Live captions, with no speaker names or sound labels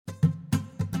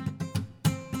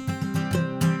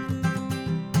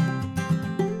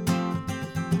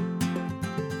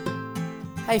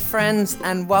Hey friends,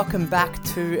 and welcome back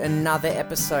to another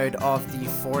episode of the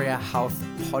Euphoria Health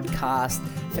Podcast.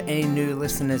 For any new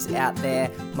listeners out there,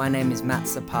 my name is Matt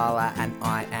Sapala and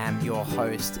I am your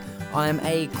host. I am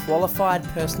a qualified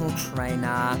personal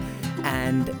trainer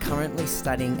and currently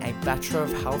studying a Bachelor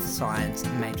of Health Science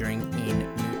majoring in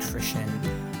nutrition.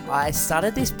 I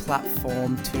started this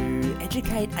platform to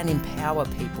educate and empower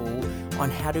people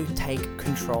on how to take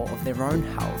control of their own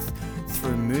health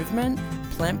through movement,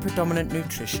 plant-predominant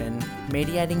nutrition,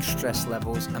 mediating stress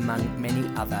levels, among many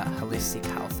other holistic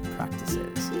health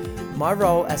practices. My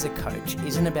role as a coach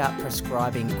isn't about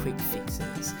prescribing quick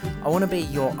fixes. I want to be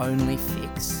your only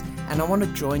fix, and I want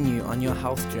to join you on your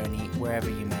health journey wherever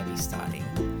you may be starting.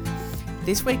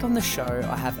 This week on the show,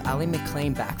 I have Elly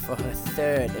Mclean back for her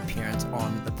third appearance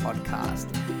on the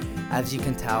podcast. As you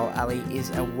can tell, Elly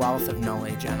is a wealth of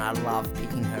knowledge and I love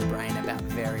picking her brain about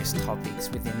various topics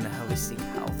within the holistic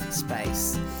health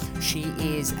space. She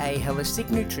is a holistic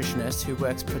nutritionist who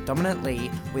works predominantly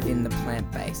within the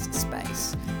plant-based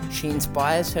space. She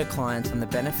inspires her clients on the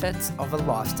benefits of a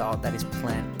lifestyle that is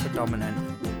plant predominant.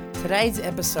 Today's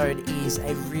episode is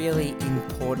a really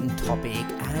important topic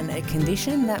and a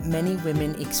condition that many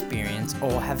women experience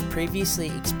or have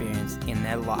previously experienced in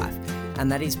their life,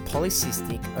 and that is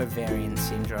polycystic ovarian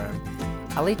syndrome.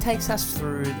 Elly takes us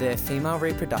through the female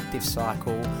reproductive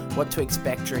cycle, what to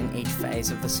expect during each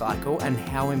phase of the cycle, and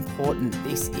how important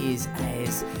this is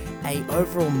as an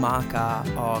overall marker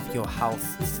of your health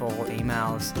for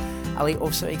females. Elly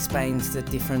also explains the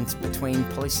difference between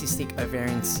polycystic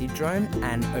ovarian syndrome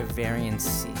and ovarian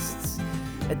cysts.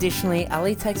 Additionally,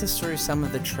 Elly takes us through some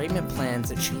of the treatment plans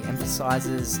that she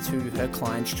emphasises to her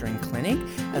clients during clinic,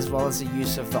 as well as the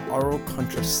use of the oral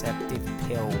contraceptive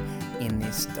pill in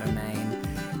this domain.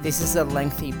 This is a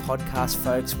lengthy podcast,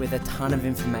 folks, with a ton of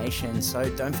information, so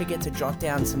don't forget to jot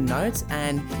down some notes,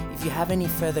 and if you have any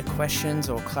further questions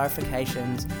or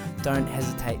clarifications, don't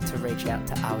hesitate to reach out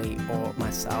to Elly or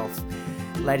myself.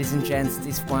 Ladies and gents,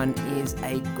 this one is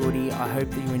a goodie. I hope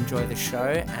that you enjoy the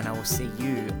show, and I will see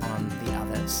you on the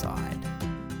other side.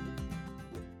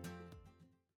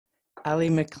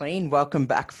 Elly Mclean, welcome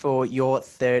back for your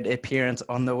third appearance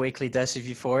on the Weekly Dose of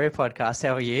Euphoria podcast.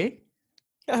 How are you?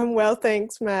 I'm well,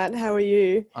 thanks, Matt. How are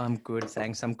you? I'm good,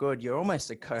 thanks. I'm good. You're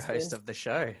almost a co-host of the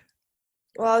show.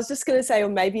 Well, I was just going to say, or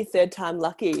maybe third time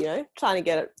lucky. Trying to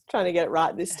get it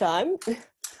right this time.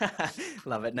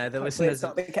 Love it. No, the Hopefully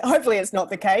listeners. Hopefully, it's not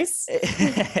the case.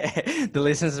 The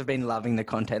listeners have been loving the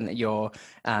content that you're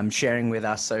sharing with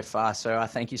us so far. So I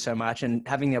thank you so much, and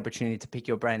having the opportunity to pick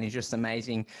your brain is just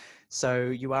amazing. So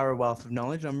you are a wealth of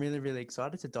knowledge. I'm really, really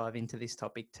excited to dive into this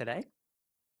topic today.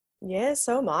 Yeah,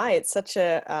 so am I. It's such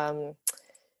a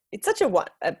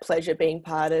pleasure being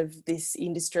part of this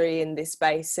industry and this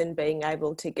space, and being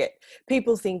able to get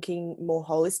people thinking more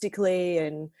holistically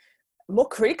and more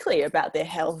critically about their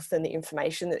health and the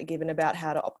information that they're given about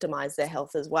how to optimize their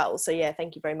health as well. So yeah,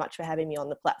 thank you very much for having me on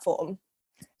the platform.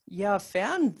 Yeah, I've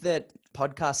found that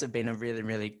podcasts have been a really,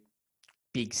 really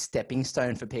big stepping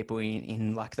stone for people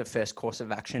in like the first course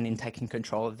of action in taking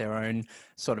control of their own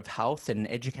sort of health and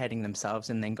educating themselves,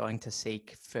 and then going to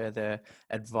seek further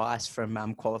advice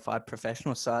from qualified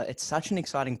professionals. So it's such an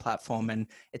exciting platform, and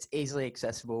it's easily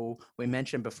accessible. We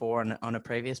mentioned before on a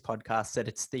previous podcast that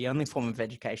it's the only form of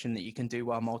education that you can do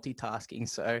while multitasking.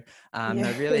 So a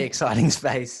really exciting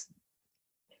space.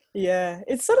 Yeah,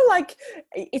 it's sort of like,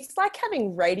 it's like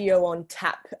having radio on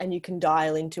tap and you can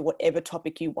dial into whatever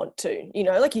topic you want to,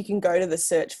 like you can go to the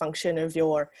search function of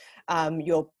your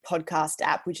podcast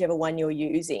app, whichever one you're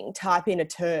using, type in a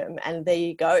term, and there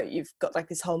you go. You've got like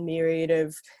this whole myriad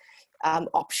of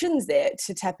options there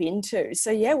to tap into. So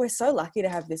yeah, we're so lucky to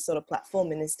have this sort of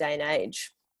platform in this day and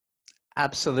age.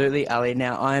 Absolutely, Elly.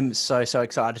 Now, I'm so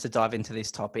excited to dive into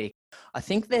this topic. I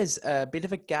think there's a bit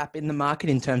of a gap in the market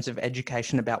in terms of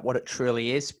education about what it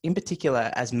truly is. In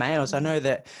particular, as males, I know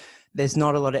that there's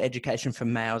not a lot of education for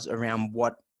males around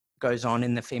what goes on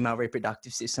in the female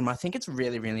reproductive system. I think it's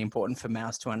really, really important for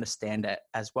males to understand it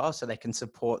as well, so they can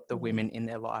support the women in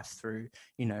their life through,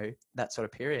 that sort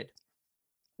of period.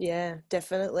 Yeah,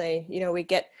 definitely.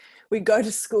 We go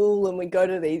to school and we go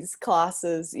to these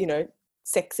classes,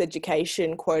 sex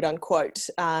education, quote unquote.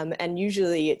 And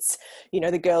usually it's,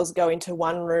 the girls go into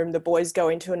one room, the boys go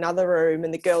into another room,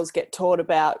 and the girls get taught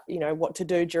about, what to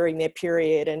do during their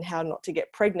period and how not to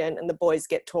get pregnant. And the boys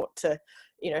get taught to,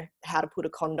 how to put a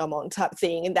condom on type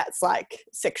thing. And that's like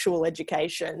sexual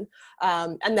education.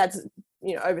 And that's,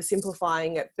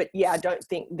 oversimplifying it. But yeah, I don't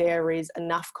think there is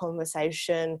enough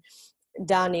conversation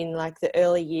done in like the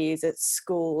early years at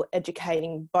school,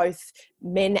 educating both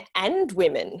men and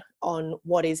women on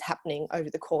what is happening over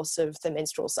the course of the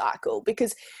menstrual cycle.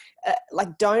 Because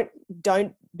like don't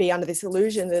be under this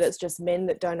illusion that it's just men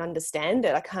that don't understand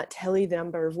it. I can't tell you the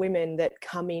number of women that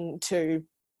come into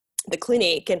the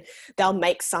clinic and they'll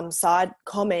make some side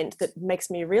comment that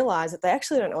makes me realize that they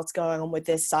actually don't know what's going on with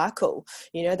their cycle.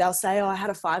 You know, they'll say, oh, I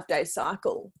had a 5-day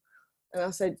cycle. And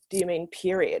I'll say, do you mean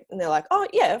period? And they're like, oh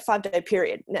yeah, 5-day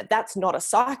period. Now that's not a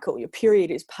cycle. Your period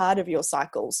is part of your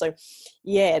cycle. So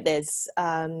yeah, there's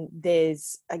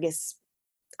I guess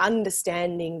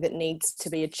understanding that needs to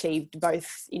be achieved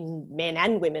both in men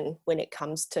and women when it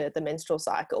comes to the menstrual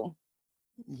cycle.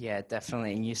 Yeah,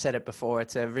 definitely. And you said it before,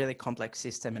 it's a really complex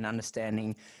system, and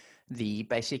understanding the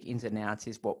basic ins and outs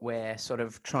is what we're sort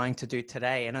of trying to do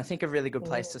today. And I think a really good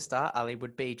place to start, Ali,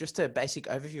 would be just a basic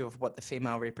overview of what the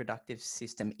female reproductive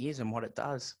system is and what it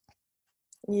does.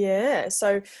 Yeah,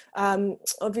 so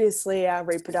obviously our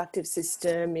reproductive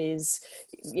system is,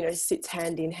 you know, sits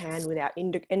hand in hand with our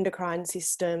endocrine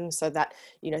system, so that,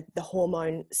 you know, the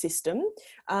hormone system,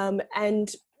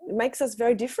 and it makes us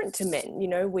very different to men. You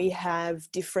know, we have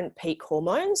different peak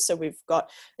hormones. So we've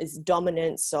got this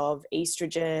dominance of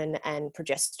estrogen and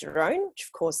progesterone, which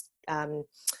of course,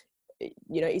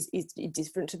 you know, is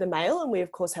different to the male. And we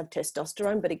of course have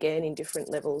testosterone, but again, in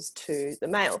different levels to the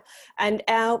male. And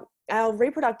our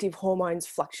reproductive hormones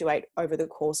fluctuate over the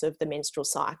course of the menstrual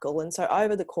cycle. And so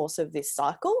over the course of this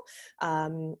cycle,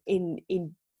 in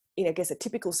I guess a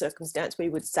typical circumstance, we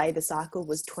would say the cycle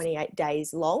was 28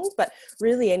 days long, but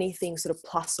really anything sort of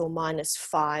plus or minus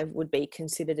 5 would be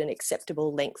considered an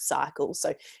acceptable length cycle.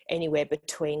 So anywhere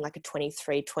between like a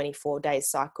 23, 24-day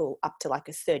cycle up to like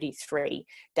a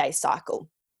 33-day cycle.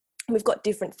 We've got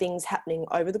different things happening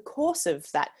over the course of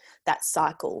that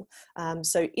cycle.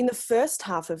 So in the first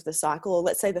half of the cycle, or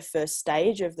let's say the first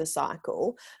stage of the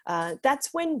cycle, that's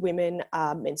when women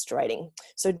are menstruating.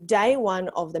 So day 1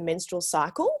 of the menstrual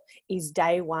cycle is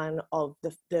day 1 of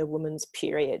the woman's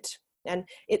period. And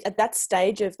at that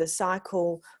stage of the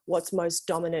cycle, what's most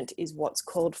dominant is what's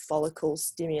called follicle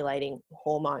stimulating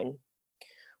hormone.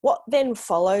 What then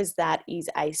follows that is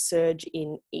a surge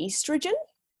in estrogen.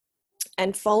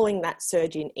 And following that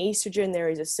surge in estrogen, there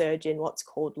is a surge in what's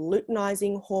called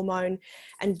luteinizing hormone.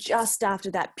 And just after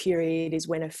that period is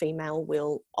when a female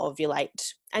will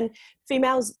ovulate. And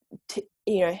females,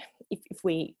 you know, if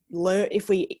we learn, if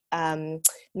we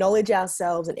knowledge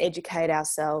ourselves and educate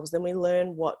ourselves, then we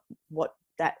learn what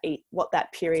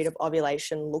that period of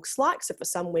ovulation looks like. So for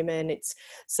some women, it's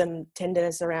some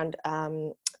tenderness around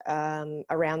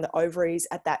the ovaries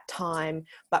at that time,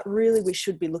 but really we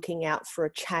should be looking out for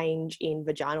a change in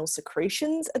vaginal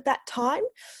secretions at that time.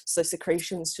 So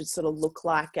secretions should sort of look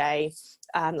like a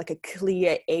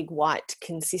clear egg white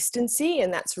consistency,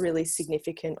 and that's really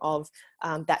significant of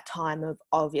that time of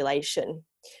ovulation.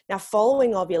 Now,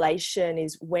 following ovulation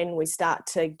is when we start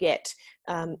to get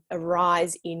a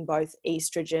rise in both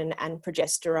estrogen and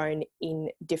progesterone in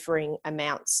differing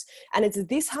amounts. And it's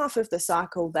this half of the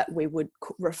cycle that we would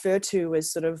refer to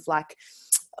as sort of like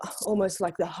almost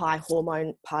like the high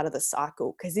hormone part of the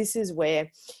cycle, because this is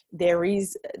where there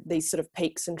is these sort of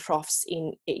peaks and troughs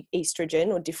in estrogen,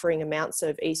 or differing amounts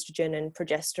of estrogen and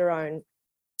progesterone.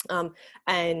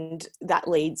 And that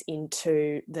leads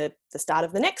into the start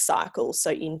of the next cycle,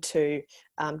 so into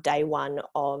day 1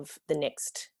 of the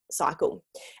next cycle.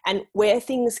 And where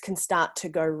things can start to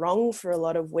go wrong for a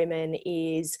lot of women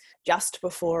is just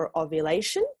before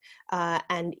ovulation,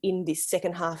 and in this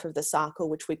second half of the cycle,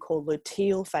 which we call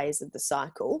luteal phase of the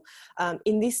cycle.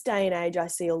 In this day and age, I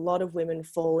see a lot of women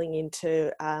falling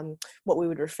into what we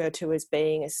would refer to as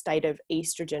being a state of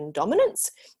estrogen dominance.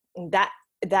 That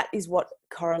is what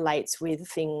correlates with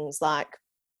things like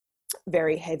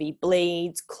very heavy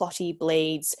bleeds, clotty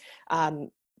bleeds,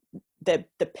 the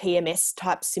PMS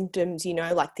type symptoms, you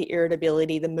know, like the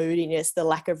irritability, the moodiness, the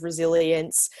lack of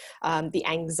resilience, the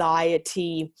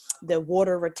anxiety, the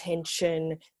water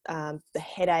retention, the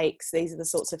headaches. These are the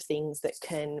sorts of things that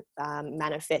can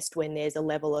manifest when there's a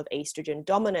level of estrogen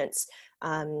dominance.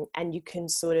 And you can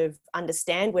sort of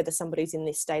understand whether somebody's in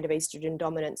this state of estrogen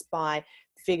dominance by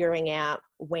figuring out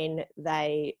when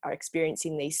they are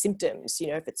experiencing these symptoms. You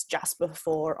know, if it's just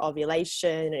before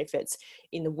ovulation, if it's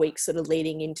in the weeks sort of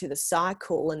leading into the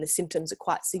cycle and the symptoms are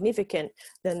quite significant,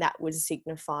 then that would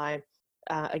signify,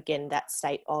 again, that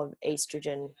state of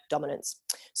estrogen dominance.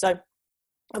 So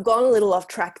I've gone a little off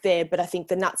track there, but I think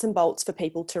the nuts and bolts for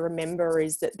people to remember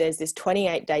is that there's this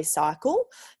 28-day cycle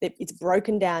that it's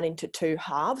broken down into two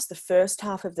halves. The first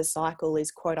half of the cycle is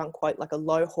quote unquote like a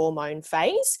low hormone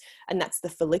phase, and that's the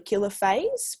follicular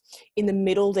phase. In the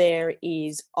middle there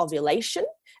is ovulation.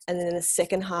 And then the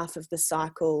second half of the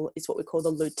cycle is what we call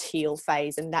the luteal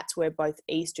phase. And that's where both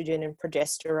estrogen and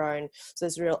progesterone, so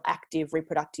those real active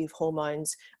reproductive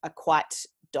hormones, are quite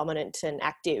dominant and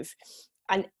active.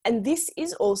 And this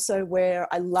is also where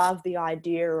I love the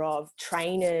idea of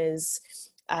trainers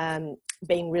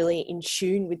being really in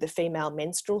tune with the female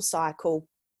menstrual cycle.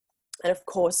 And of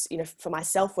course, for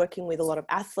myself, working with a lot of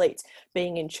athletes,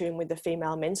 being in tune with the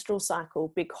female menstrual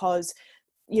cycle, because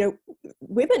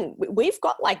women, we've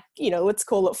got let's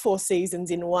call it 4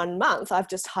 seasons in 1 month. I've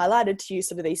just highlighted to you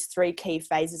sort of these 3 key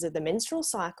phases of the menstrual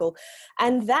cycle,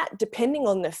 and that, depending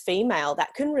on the female,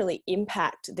 that can really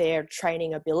impact their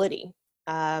training ability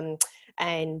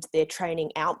and their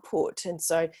training output. And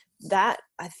so that,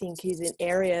 I think, is an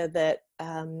area that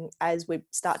as we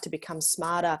start to become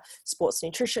smarter sports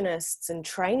nutritionists and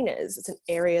trainers, it's an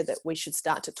area that we should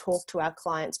start to talk to our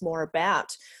clients more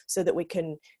about, so that we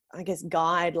can, I guess,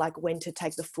 guide when to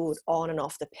take the foot on and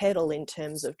off the pedal in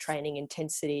terms of training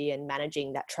intensity and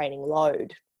managing that training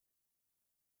load.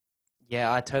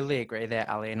 Yeah, I totally agree there,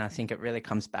 Elly. And I think it really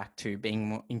comes back to being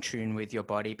more in tune with your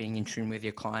body, being in tune with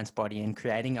your client's body, and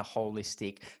creating a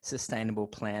holistic, sustainable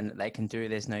plan that they can do.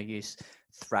 There's no use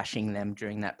thrashing them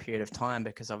during that period of time,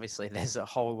 because obviously there's a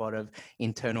whole lot of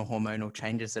internal hormonal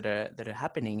changes that are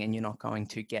happening, and you're not going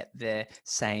to get the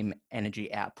same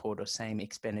energy output or same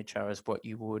expenditure as what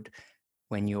you would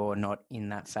when you're not in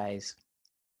that phase.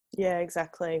 Yeah,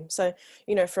 exactly. So,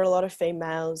 for a lot of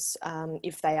females,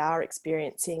 if they are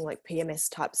experiencing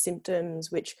PMS type symptoms,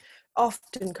 which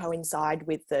often coincide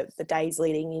with the days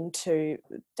leading into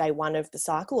day 1 of the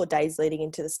cycle, or days leading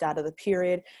into the start of the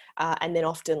period, and then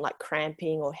often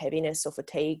cramping or heaviness or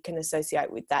fatigue can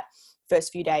associate with that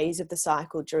first few days of the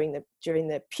cycle during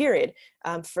the period.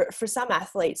 For some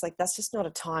athletes, that's just not a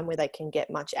time where they can get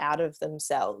much out of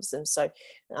themselves, and so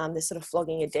they're sort of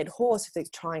flogging a dead horse if they're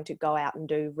trying to go out and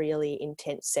do really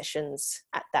intense sessions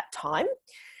at that time.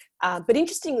 But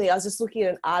interestingly, I was just looking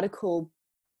at an article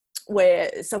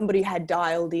where somebody had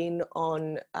dialed in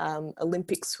on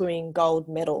Olympic swimming gold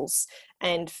medals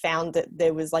and found that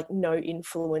there was no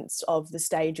influence of the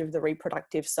stage of the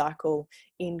reproductive cycle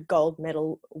in gold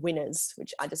medal winners,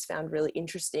 which I just found really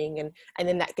interesting. And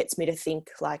then that gets me to think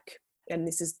and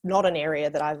this is not an area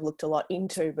that I've looked a lot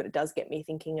into, but it does get me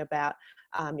thinking about,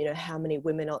 how many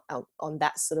women on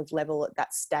that sort of level at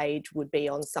that stage would be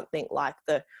on something like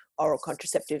the oral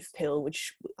contraceptive pill,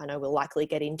 which I know we'll likely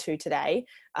get into today,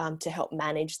 to help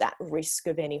manage that risk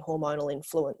of any hormonal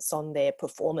influence on their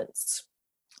performance.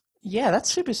 Yeah, that's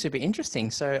super, super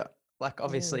interesting. So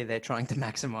obviously they're trying to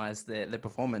maximize the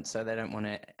performance, so they don't want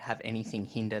to have anything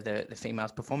hinder the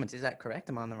female's performance. Is that correct?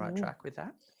 Am I on the right track with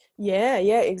that? Yeah,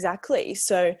 exactly.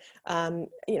 So,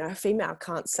 a female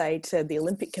can't say to the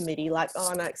Olympic Committee,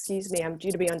 oh, no, excuse me, I'm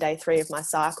due to be on day 3 of my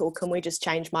cycle. Can we just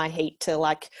change my heat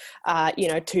to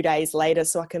 2 days later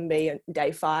so I can be on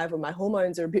day 5 when my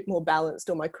hormones are a bit more balanced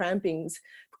or my cramping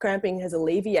has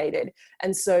alleviated.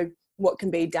 And so what can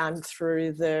be done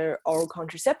through the oral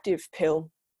contraceptive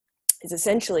pill is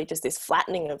essentially just this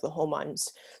flattening of the hormones.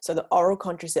 So the oral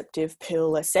contraceptive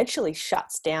pill essentially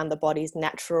shuts down the body's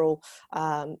natural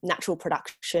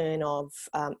production of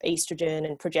estrogen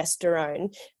and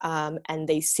progesterone, and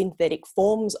these synthetic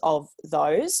forms of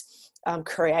those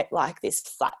create this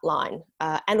flat line.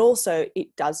 And also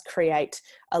it does create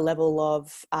a level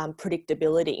of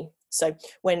predictability. So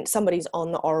when somebody's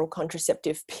on the oral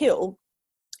contraceptive pill,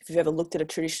 if you've ever looked at a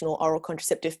traditional oral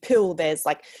contraceptive pill, there's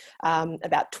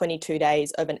about 22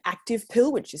 days of an active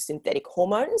pill, which is synthetic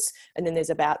hormones. And then there's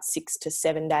about 6 to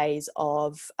 7 days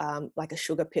of a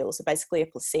sugar pill. So basically a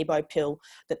placebo pill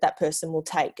that person will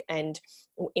take. And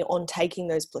on taking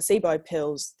those placebo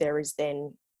pills, there is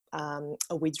then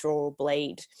a withdrawal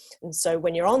bleed. And so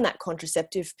when you're on that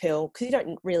contraceptive pill, because you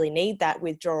don't really need that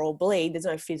withdrawal bleed, there's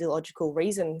no physiological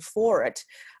reason for it,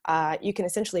 you can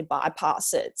essentially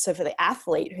bypass it. So for the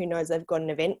athlete who knows they've got an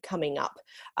event coming up,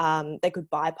 they could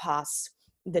bypass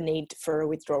the need for a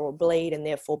withdrawal bleed and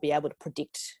therefore be able to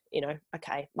predict,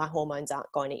 okay, my hormones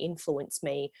aren't going to influence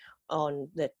me on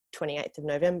the 28th of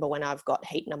November when I've got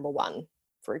heat number 1,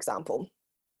 for example.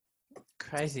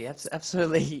 Crazy.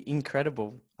 Absolutely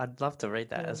incredible. I'd love to read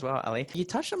that as well, Elly. You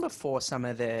touched on before some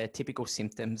of the typical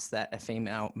symptoms that a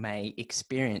female may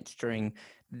experience during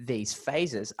these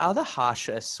phases. Are the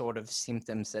harsher sort of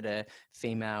symptoms that a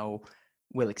female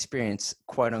will experience,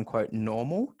 quote unquote,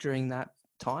 normal during that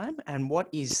time? And what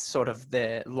is sort of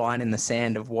the line in the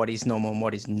sand of what is normal and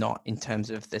what is not in terms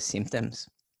of the symptoms?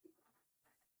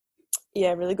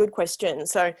 Yeah, really good question.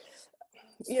 So,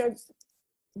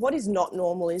 what is not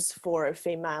normal is for a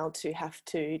female to have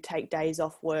to take days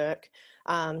off work,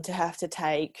 to have to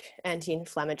take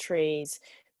anti-inflammatories,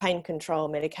 pain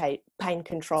controllers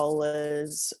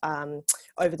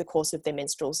over the course of their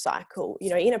menstrual cycle.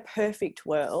 In a perfect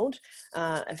world,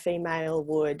 a female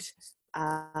would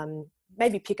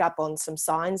maybe pick up on some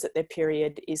signs that their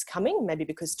period is coming, maybe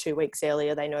because 2 weeks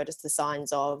earlier they noticed the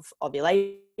signs of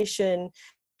ovulation,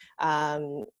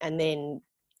 and then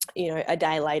a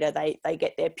day later they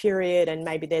get their period, and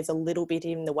maybe there's a little bit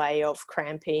in the way of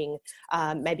cramping,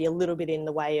 maybe a little bit in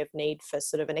the way of need for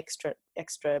sort of an extra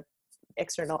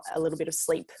a little bit of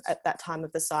sleep at that time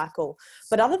of the cycle.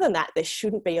 But other than that, there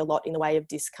shouldn't be a lot in the way of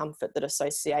discomfort that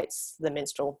associates the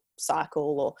menstrual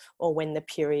cycle or when the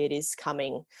period is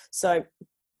coming. So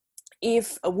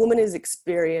if a woman is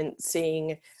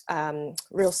experiencing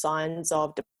real signs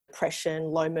of depression,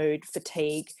 low mood,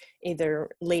 fatigue, either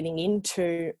leading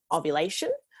into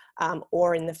ovulation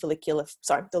or in the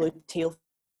luteal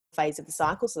phase of the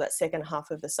cycle, so that second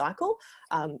half of the cycle,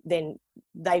 then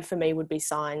they, for me, would be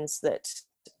signs that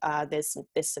there's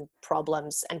some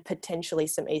problems and potentially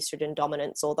some estrogen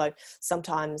dominance, although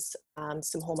sometimes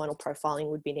some hormonal profiling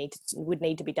would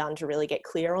need to be done to really get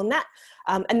clear on that.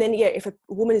 And then, if a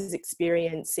woman is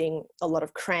experiencing a lot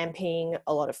of cramping,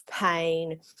 a lot of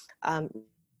pain,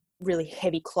 really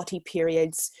heavy clotty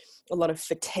periods, a lot of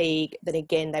fatigue, then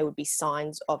again they would be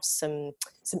signs of some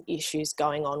issues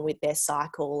going on with their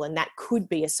cycle, and that could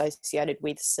be associated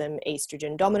with some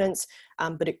estrogen dominance,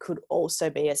 but it could also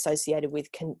be associated with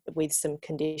some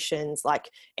conditions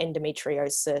like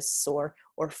endometriosis or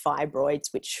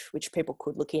fibroids, which people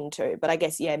could look into. But I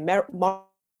guess moral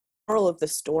of the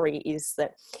story is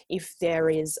that if there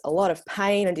is a lot of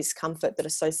pain and discomfort that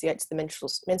associates the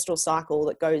menstrual cycle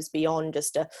that goes beyond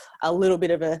just a little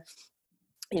bit of a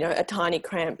tiny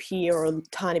cramp here or a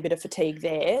tiny bit of fatigue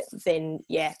there, then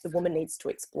the woman needs to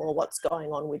explore what's going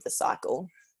on with the cycle.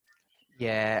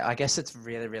 Yeah, I guess it's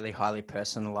really, really highly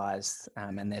personalized,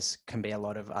 and there's can be a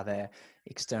lot of other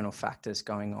external factors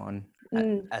going on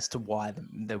as to why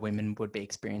the women would be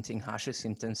experiencing harsher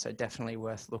symptoms. So definitely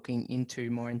worth looking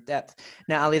into more in depth.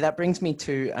 Now, Elly, that brings me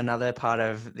to another part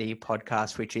of the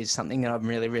podcast, which is something that I'm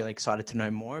really, really excited to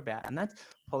know more about, and that's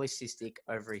polycystic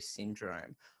ovary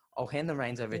syndrome. I'll hand the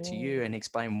reins over to you and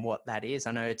explain what that is.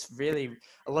 I know it's really,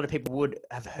 a lot of people would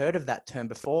have heard of that term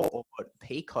before or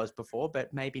PCOS before,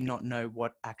 but maybe not know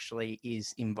what actually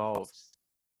is involved.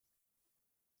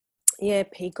 Yeah,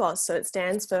 PCOS. So it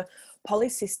stands for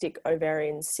Polycystic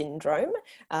Ovarian Syndrome,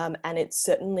 and it's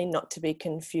certainly not to be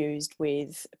confused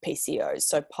with PCOS,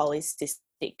 so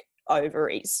polycystic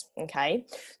ovaries. Okay,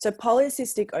 so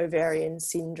Polycystic Ovarian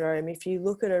Syndrome, if you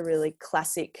look at a really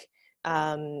classic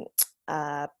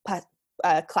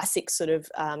classic sort of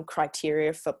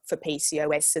criteria for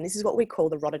PCOS, and this is what we call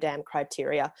the Rotterdam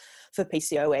criteria for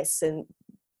PCOS. And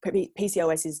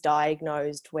PCOS is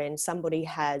diagnosed when somebody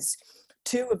has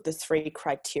 2 of the 3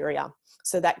 criteria.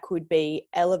 So that could be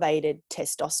elevated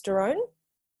testosterone,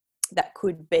 that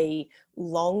could be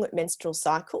long menstrual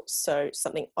cycles, so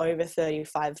something over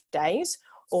 35 days,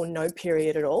 or no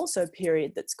period at all, so a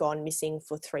period that's gone missing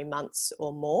for 3 months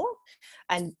or more.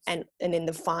 And then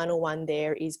the final one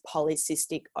there is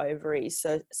polycystic ovaries,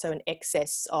 so an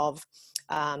excess of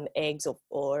eggs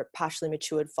or partially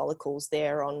matured follicles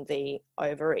there on the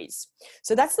ovaries.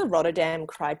 So that's the Rotterdam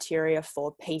criteria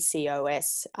for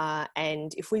PCOS.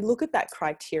 And if we look at that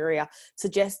criteria, it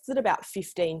suggests that about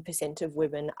 15% of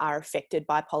women are affected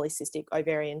by polycystic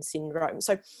ovarian syndrome.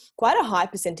 So quite a high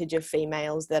percentage of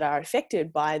females that are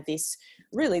affected by this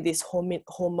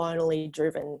hormonally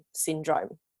driven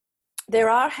syndrome. There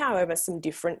are, however, some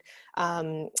different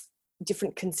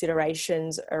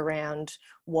considerations around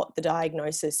what the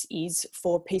diagnosis is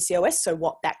for PCOS, so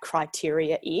what that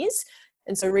criteria is.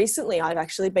 And so recently I've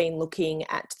actually been looking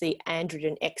at the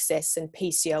Androgen Excess and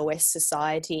PCOS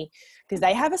Society, because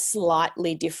they have a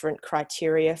slightly different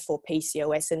criteria for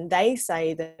PCOS, and they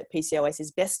say that PCOS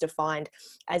is best defined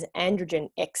as androgen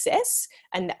excess,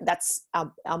 and that's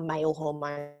our male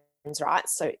hormones, right?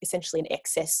 So essentially an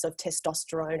excess of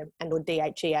testosterone and or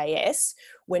DHEAS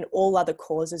when all other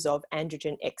causes of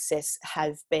androgen excess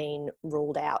have been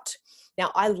ruled out.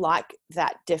 Now, I like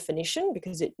that definition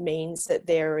because it means that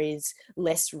there is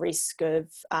less risk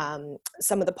of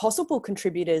some of the possible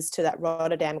contributors to that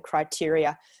Rotterdam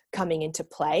criteria coming into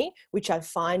play, which I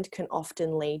find can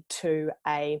often lead to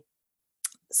a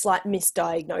slight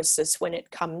misdiagnosis when it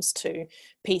comes to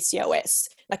PCOS.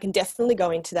 I can definitely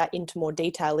go into more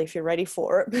detail if you're ready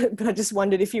for it, but I just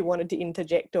wondered if you wanted to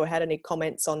interject or had any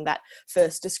comments on that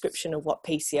first description of what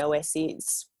PCOS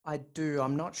is. I do.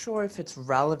 I'm not sure if it's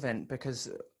relevant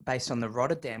because based on the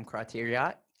Rotterdam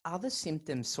criteria, are the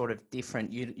symptoms sort of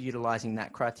different utilizing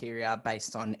that criteria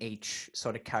based on each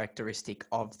sort of characteristic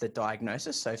of the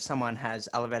diagnosis? So if someone has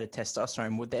elevated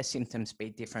testosterone, would their symptoms be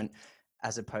different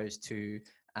as opposed to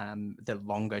the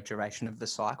longer duration of the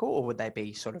cycle, or would they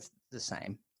be sort of the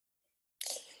same?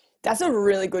 That's a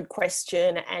really good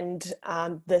question. And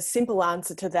the simple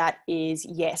answer to that is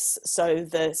yes. So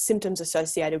the symptoms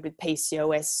associated with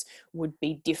PCOS would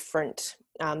be different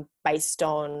based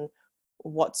on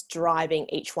what's driving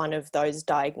each one of those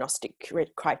diagnostic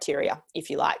criteria, if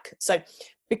you like. So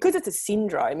because it's a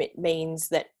syndrome, it means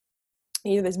that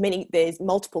there's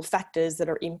multiple factors that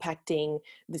are impacting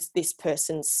this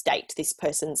person's state, this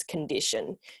person's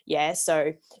condition. Yeah,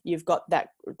 so you've got that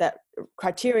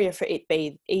criteria for it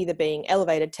either being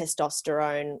elevated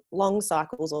testosterone, long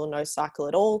cycles or no cycle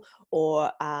at all,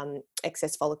 or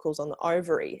excess follicles on the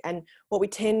ovary. And what we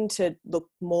tend to look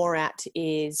more at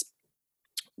is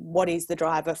what is the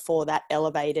driver for that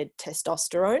elevated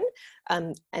testosterone,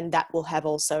 and that will have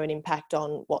also an impact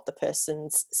on what the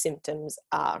person's symptoms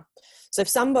are. So if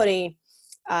somebody,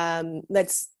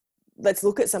 let's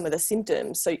look at some of the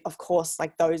symptoms. So of course,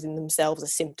 like those in themselves are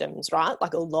symptoms, right?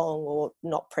 Like a long or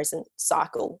not present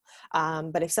cycle.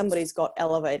 But if somebody's got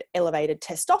elevated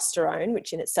testosterone,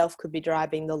 which in itself could be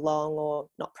driving the long or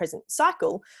not present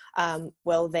cycle,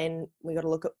 well, then we got to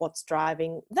look at what's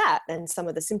driving that. And some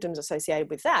of the symptoms associated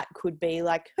with that could be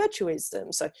like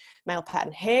hirsutism, so male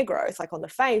pattern hair growth, like on the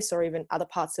face or even other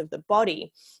parts of the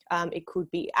body. It could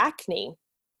be acne,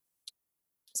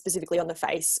 specifically on the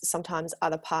face, sometimes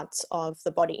other parts of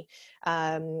the body.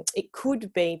 It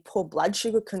could be poor blood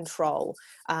sugar control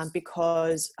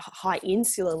because high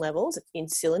insulin levels,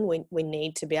 we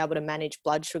need to be able to manage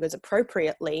blood sugars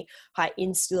appropriately. High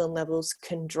insulin levels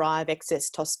can drive excess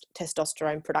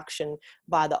testosterone production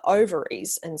by the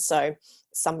ovaries. And so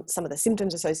some of the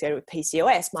symptoms associated with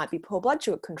PCOS might be poor blood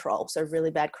sugar control, so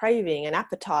really bad craving and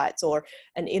appetites, or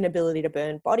an inability to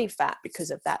burn body fat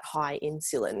because of that high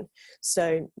insulin.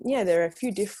 So yeah, there are a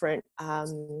few different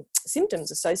symptoms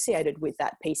associated with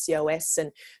that PCOS,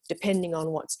 and depending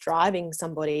on what's driving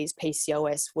somebody's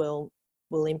PCOS will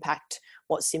impact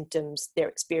what symptoms they're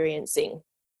experiencing.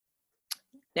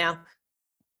 Now,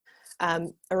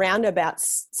 around about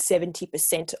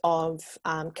 70% of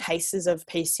cases of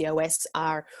PCOS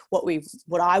are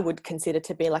what I would consider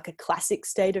to be like a classic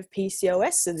state of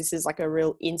PCOS. So this is like a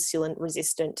real insulin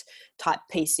resistant type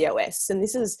PCOS. And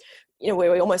this is,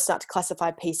 where we almost start to classify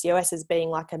PCOS as being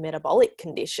like a metabolic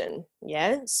condition.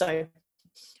 Yeah. So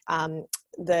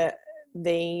the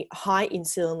high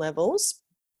insulin levels,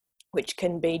 which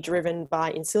can be driven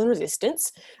by insulin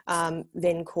resistance,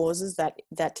 then causes that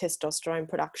testosterone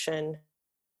production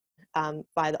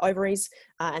by the ovaries,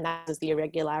 and that is the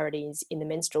irregularities in the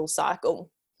menstrual cycle.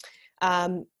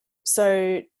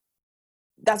 So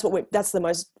that's the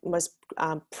most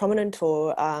prominent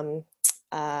or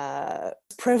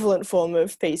prevalent form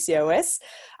of PCOS.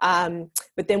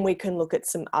 But then we can look at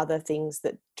some other things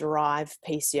that drive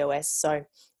PCOS. So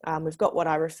we've got what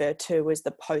I refer to as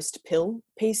the post-pill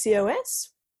PCOS.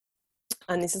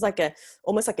 And this is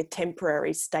almost like a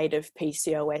temporary state of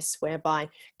PCOS, whereby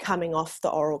coming off the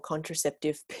oral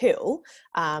contraceptive pill,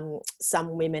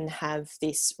 some women have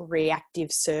this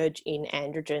reactive surge in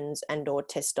androgens and or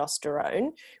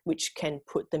testosterone, which can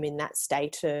put them in that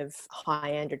state of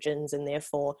high androgens and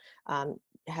therefore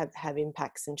have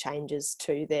impacts and changes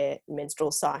to their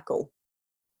menstrual cycle.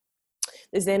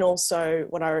 There's then also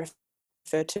what I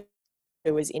refer to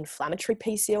as inflammatory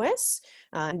PCOS.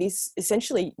 This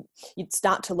essentially, you'd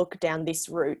start to look down this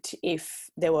route if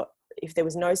there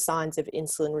was no signs of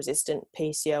insulin resistant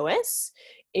PCOS,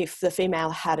 if the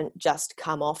female hadn't just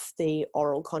come off the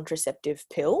oral contraceptive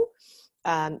pill,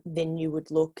 then you would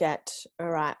look at, all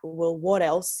right, well, what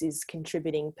else is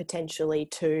contributing potentially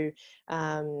to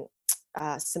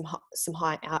some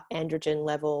high androgen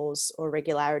levels or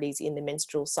irregularities in the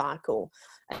menstrual cycle.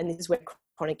 And this is where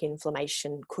chronic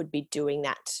inflammation could be doing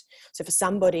that. So for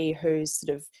somebody who's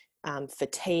sort of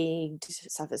fatigued,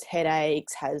 suffers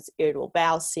headaches, has irritable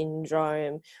bowel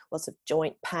syndrome, lots of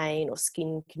joint pain or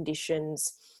skin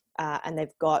conditions, and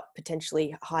they've got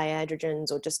potentially high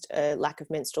androgens or just a lack of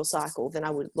menstrual cycle, then I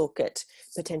would look at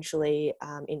potentially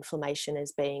inflammation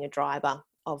as being a driver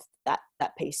of that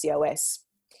PCOS.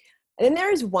 And then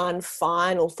there is one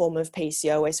final form of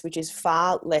PCOS, which is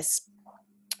far less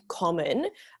common,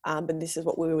 but this is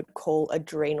what we would call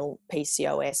adrenal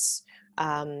PCOS,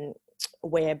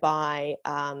 whereby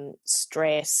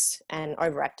stress and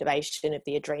overactivation of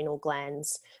the adrenal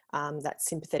glands, that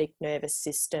sympathetic nervous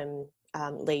system,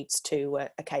 leads to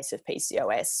a case of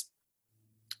PCOS.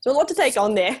 So a lot to take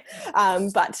on there,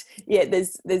 but yeah,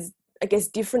 there's I guess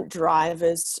different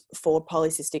drivers for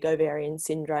polycystic ovarian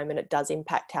syndrome, and it does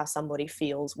impact how somebody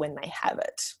feels when they have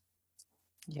it.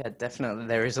 Yeah, definitely.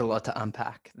 There is a lot to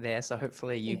unpack there. So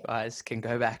hopefully you guys can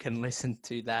go back and listen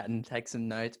to that and take some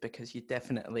notes, because you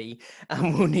definitely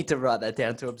will need to write that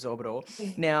down to absorb it all.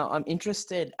 Now, I'm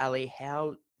interested, Elly,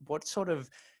 what sort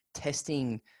of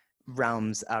testing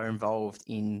realms are involved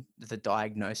in the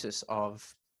diagnosis of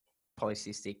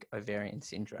polycystic ovarian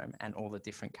syndrome and all the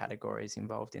different categories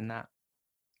involved in that?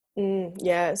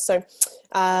 Yeah, so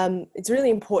it's really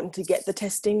important to get the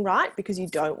testing right, because you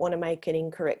don't want to make an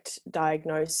incorrect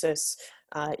diagnosis.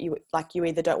 You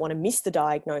either don't want to miss the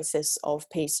diagnosis of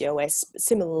PCOS.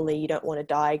 Similarly, you don't want to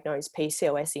diagnose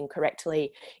PCOS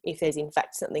incorrectly if there's in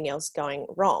fact something else going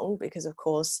wrong, because of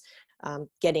course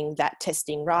getting that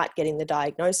testing right, getting the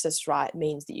diagnosis right,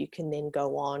 means that you can then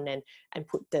go on and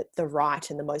put the right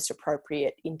and the most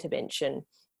appropriate intervention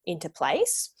into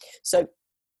place. So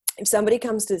if somebody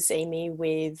comes to see me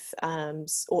with,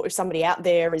 or if somebody out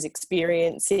there is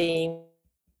experiencing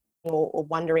or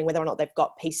wondering whether or not they've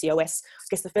got PCOS, I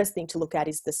guess the first thing to look at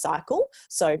is the cycle.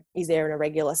 So is there an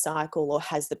irregular cycle, or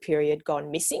has the period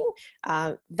gone missing?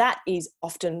 That is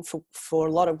often for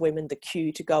a lot of women the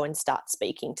cue to go and start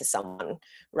speaking to someone,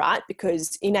 right?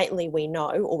 Because innately we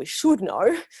know, or we should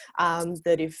know,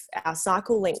 that if our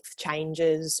cycle length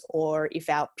changes or if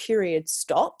our period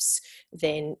stops,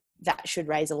 then that should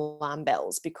raise alarm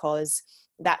bells, because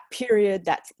that period,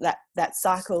 that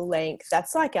cycle length,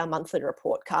 that's like our monthly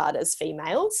report card as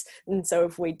females. And so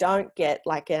if we don't get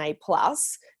like an A+,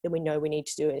 then we know we need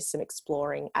to do some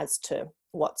exploring as to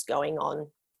what's going on.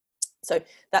 So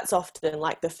that's often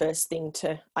like the first thing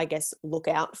to, I guess, look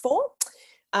out for.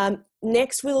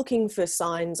 Next, we're looking for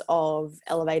signs of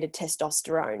elevated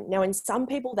testosterone. Now, in some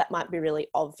people that might be really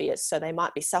obvious. So they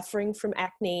might be suffering from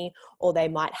acne, or they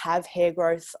might have hair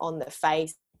growth on the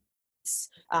face,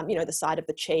 the side of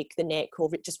the cheek, the neck, or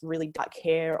just really dark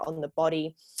hair on the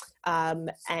body.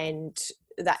 And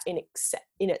that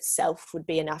in itself would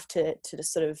be enough to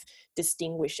sort of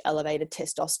distinguish elevated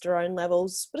testosterone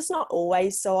levels, but it's not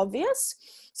always so obvious.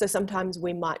 So sometimes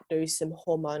we might do some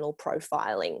hormonal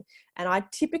profiling, and I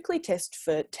typically test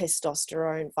for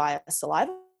testosterone via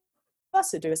saliva.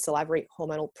 So do a salivary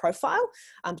hormonal profile,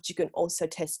 but you can also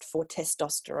test for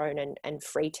testosterone and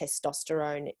free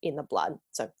testosterone in the blood.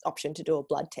 So option to do a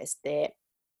blood test there.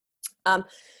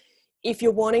 If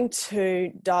you're wanting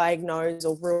to diagnose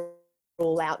or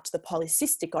rule out the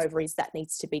polycystic ovaries, that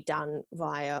needs to be done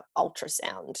via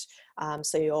ultrasound.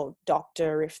 So your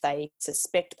doctor, if they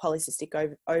suspect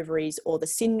polycystic ovaries or the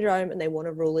syndrome and they want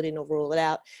to rule it in or rule it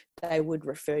out, they would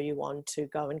refer you on to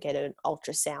go and get an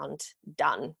ultrasound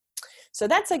done. So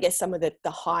that's, I guess, some of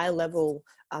the higher level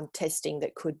testing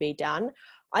that could be done.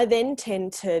 I then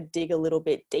tend to dig a little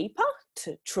bit deeper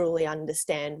to truly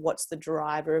understand what's the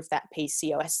driver of that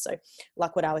PCOS. So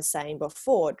like what I was saying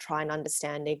before, try and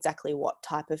understand exactly what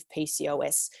type of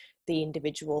PCOS the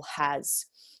individual has.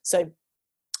 So,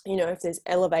 if there's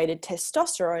elevated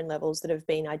testosterone levels that have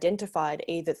been identified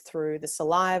either through the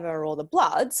saliva or the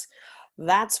bloods,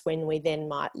 that's when we then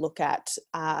might look at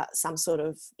some sort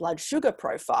of blood sugar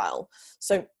profile.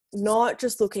 So not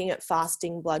just looking at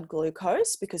fasting blood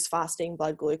glucose, because fasting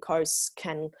blood glucose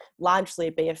can largely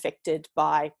be affected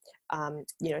by,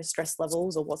 stress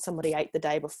levels or what somebody ate the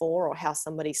day before or how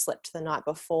somebody slept the night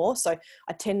before. So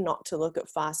I tend not to look at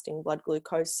fasting blood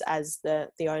glucose as the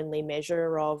only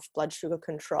measure of blood sugar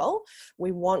control.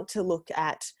 We want to look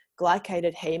at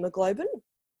glycated hemoglobin,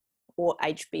 or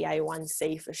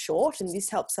HbA1c for short. And this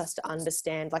helps us to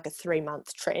understand like a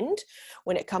 3-month trend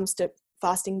when it comes to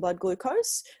fasting blood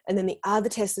glucose. And then the other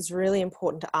test that's really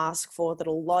important to ask for, that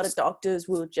a lot of doctors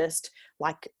will just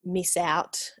like miss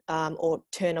out or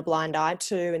turn a blind eye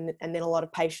to, and then a lot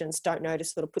of patients don't know to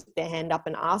sort of put their hand up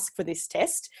and ask for this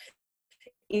test,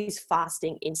 is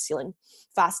fasting insulin.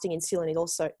 Fasting insulin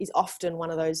is often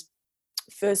one of those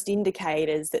first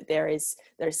indicators that there is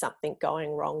something going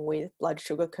wrong with blood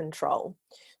sugar control.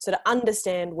 So to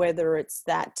understand whether it's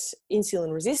that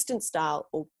insulin resistant style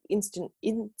or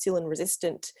insulin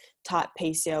resistant type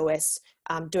PCOS,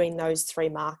 doing those 3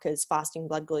 markers, fasting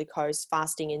blood glucose,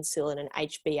 fasting insulin, and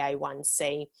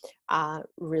HbA1c, are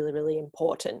really, really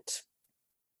important.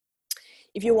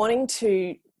 If you're wanting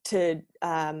to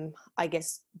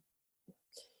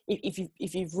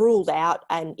if you've ruled out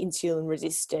an insulin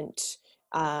resistant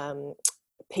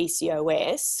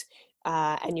PCOS,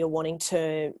 and you're wanting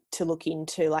to look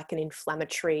into like an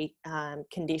inflammatory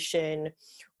condition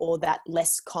or that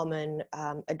less common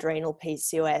adrenal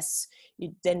PCOS,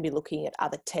 you'd then be looking at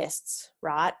other tests,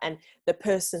 right? And the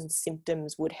person's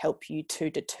symptoms would help you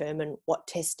to determine what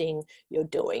testing you're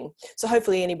doing. So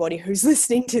hopefully anybody who's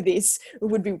listening to this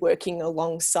would be working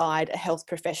alongside a health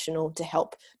professional to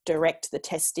help direct the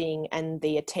testing and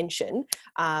the attention.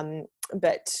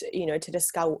 But to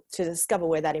discover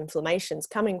where that inflammation's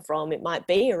coming from, it might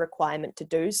be a requirement to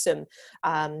do some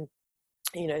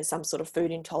some sort of food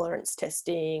intolerance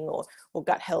testing or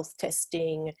gut health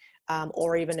testing,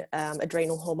 or even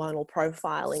adrenal hormonal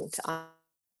profiling to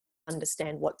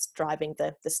understand what's driving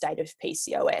the state of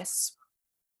PCOS.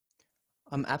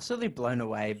 I'm absolutely blown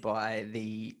away by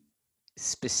the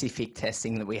specific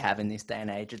testing that we have in this day and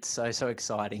age. It's so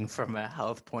exciting from a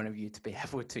health point of view to be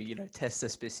able to test a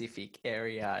specific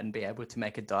area and be able to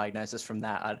make a diagnosis from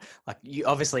that. Like, you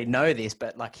obviously know this,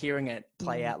 but like hearing it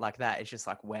play out like that, it's just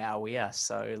like, wow, we are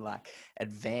so like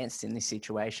advanced in this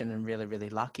situation and really, really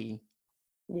lucky.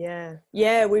 Yeah,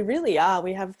 we really are.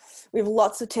 We have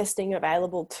lots of testing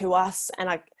available to us, and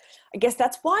I guess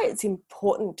that's why it's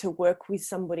important to work with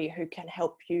somebody who can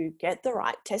help you get the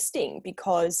right testing,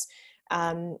 because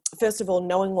first of all,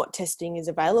 knowing what testing is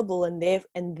available, and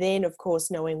then of course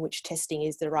knowing which testing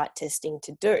is the right testing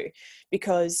to do.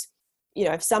 Because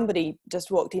if somebody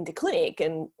just walked into clinic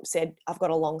and said, I've got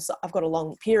a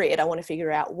long period, I want to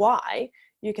figure out why,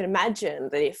 you can imagine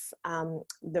that if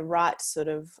the right sort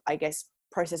of, I guess,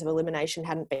 process of elimination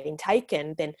hadn't been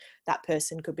taken, then that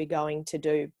person could be going to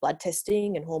do blood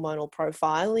testing and hormonal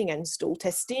profiling and stool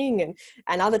testing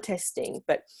and other testing.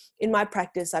 But in my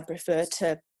practice, I prefer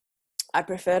to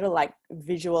like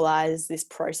visualize this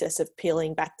process of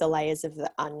peeling back the layers of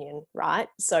the onion, right?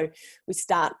 So we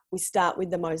start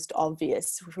with the most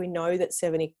obvious. If we know that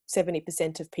 70%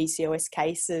 of PCOS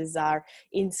cases are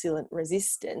insulin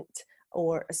resistant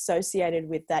or associated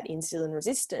with that insulin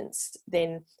resistance,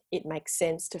 then it makes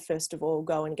sense to first of all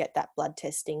go and get that blood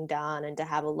testing done and to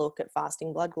have a look at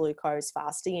fasting blood glucose,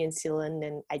 fasting insulin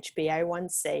and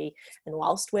HbA1c. And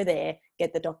whilst we're there,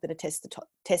 get the doctor to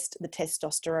test the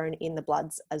testosterone in the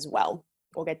bloods as well,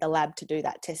 or get the lab to do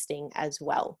that testing as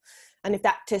well. And if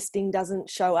that testing doesn't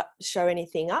show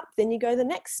anything up, then you go the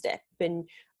next step, and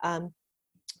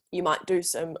you might do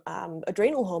some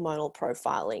adrenal hormonal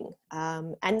profiling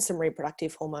and some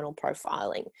reproductive hormonal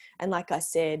profiling. And like I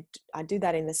said, I do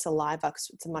that in the saliva because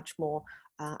it's a much more,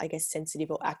 sensitive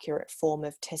or accurate form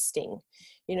of testing.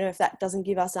 If that doesn't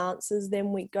give us answers,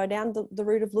 then we go down the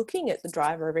route of looking at the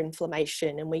driver of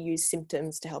inflammation, and we use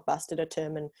symptoms to help us to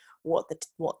determine what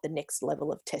the next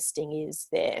level of testing is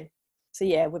there. So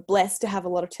yeah, we're blessed to have a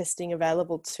lot of testing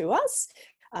available to us.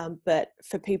 But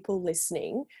for people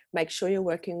listening, make sure you're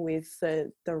working with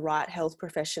the right health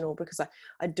professional, because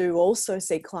I do also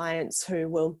see clients who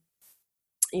will,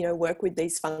 work with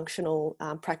these functional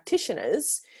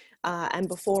practitioners, and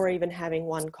before even having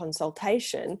one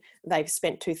consultation, they've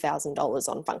spent $2,000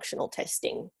 on functional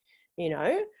testing,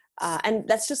 and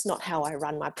that's just not how I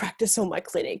run my practice or my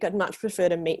clinic. I'd much prefer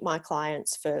to meet my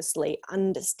clients firstly,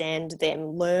 understand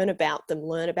them, learn about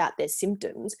their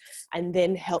symptoms, and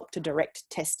then help to direct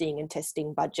testing and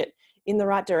testing budget in the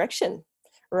right direction,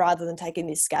 rather than taking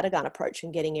this scattergun approach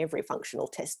and getting every functional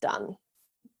test done.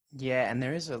 Yeah, and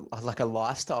there is a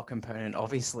lifestyle component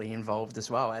obviously involved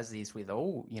as well, as is with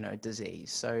all,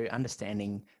 disease. So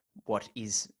understanding what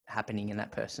is happening in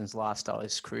that person's lifestyle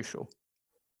is crucial.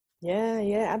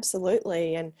 Yeah,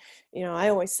 absolutely. And, I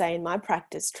always say in my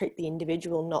practice, treat the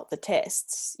individual, not the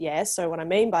tests. Yeah. So what I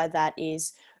mean by that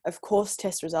is, of course,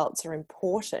 test results are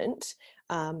important,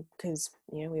 because,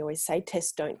 we always say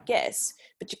tests don't guess,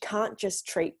 but you can't just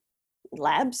treat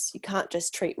labs. You can't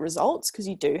just treat results, because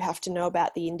you do have to know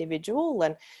about the individual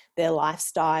and their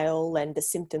lifestyle and the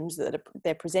symptoms that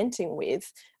they're presenting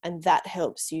with. And that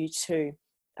helps you to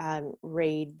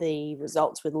read the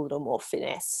results with a little more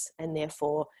finesse, and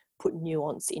therefore put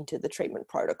nuance into the treatment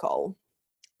protocol.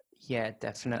 Yeah,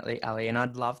 definitely, Elly. And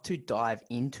I'd love to dive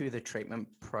into the treatment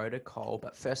protocol.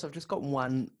 But first, I've just got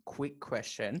one quick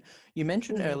question. You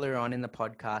mentioned earlier on in the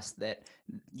podcast that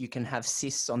you can have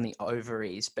cysts on the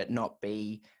ovaries, but not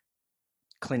be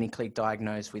clinically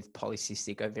diagnosed with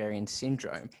polycystic ovarian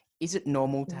syndrome. Is it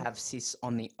normal to have cysts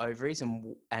on the ovaries?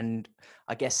 And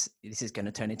I guess this is going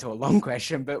to turn into a long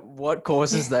question, but what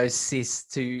causes those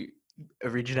cysts to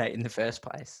originate in the first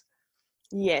place?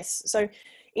 Yes. So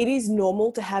it is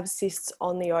normal to have cysts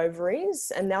on the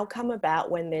ovaries, and they'll come about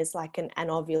when there's like an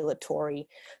anovulatory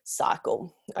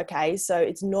cycle. Okay, so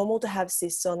it's normal to have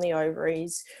cysts on the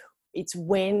ovaries. It's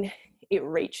when it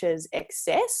reaches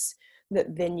excess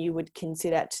that then you would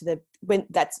consider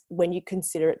when you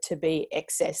consider it to be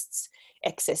excess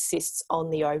cysts on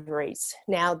the ovaries.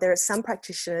 Now, there are some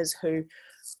practitioners who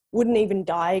wouldn't even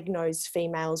diagnose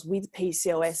females with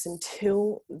PCOS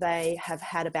until they have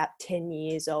had about 10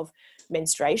 years of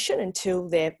menstruation, until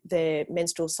their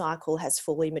menstrual cycle has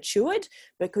fully matured,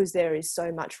 because there is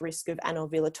so much risk of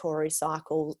anovulatory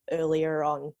cycle earlier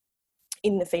on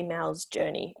in the female's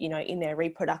journey, you know, in their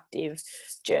reproductive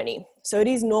journey. So it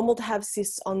is normal to have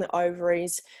cysts on the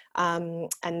ovaries, and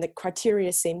the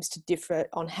criteria seems to differ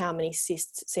on how many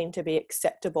cysts seem to be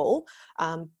acceptable,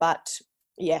 but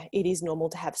yeah, it is normal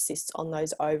to have cysts on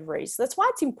those ovaries. That's why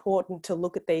it's important to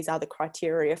look at these other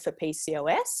criteria for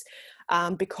PCOS,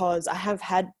 because I have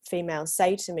had females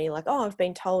say to me like, oh, I've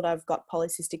been told I've got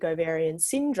polycystic ovarian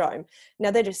syndrome. Now,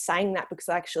 they're just saying that because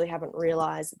they actually haven't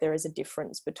realized that there is a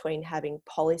difference between having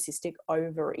polycystic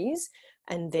ovaries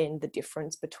and then the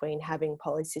difference between having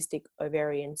polycystic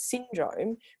ovarian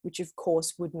syndrome, which of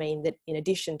course would mean that in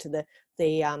addition to the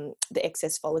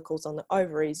excess follicles on the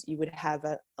ovaries, you would have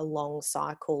a long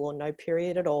cycle or no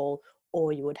period at all,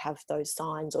 or you would have those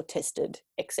signs or tested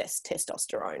excess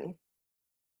testosterone.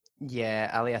 Yeah,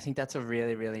 Ali, I think that's a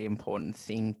really, really important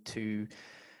thing to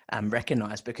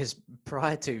recognize, because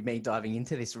prior to me diving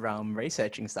into this realm,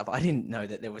 researching stuff, I didn't know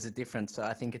that there was a difference. So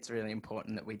I think it's really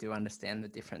important that we do understand the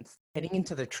difference. Heading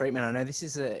into the treatment, I know this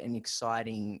is an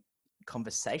exciting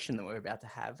conversation that we're about to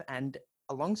have. And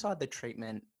alongside the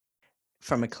treatment,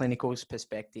 from a clinical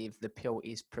perspective, the pill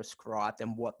is prescribed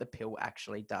and what the pill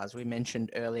actually does. We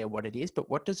mentioned earlier what it is, but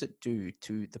what does it do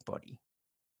to the body?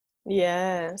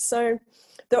 Yeah, so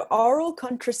the oral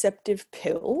contraceptive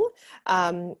pill,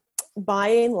 by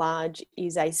and large,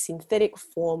 is a synthetic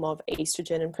form of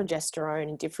estrogen and progesterone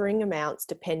in differing amounts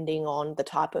depending on the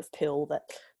type of pill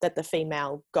that the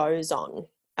female goes on.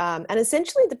 And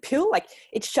essentially the pill, like,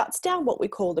 it shuts down what we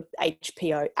call the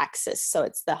HPO axis. So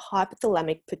it's the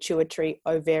hypothalamic pituitary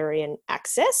ovarian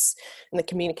axis, and the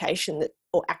communication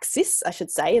or axis, I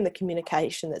should say, and the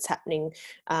communication that's happening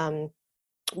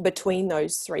between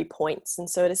those 3 points. And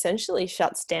so it essentially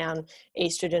shuts down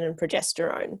estrogen and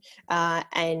progesterone,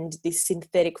 and this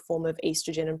synthetic form of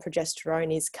estrogen and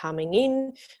progesterone is coming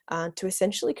in to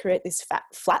essentially create this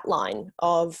flat line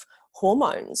of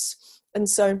hormones. And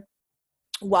so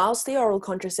whilst the oral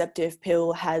contraceptive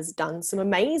pill has done some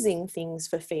amazing things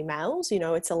for females, you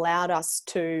know, it's allowed us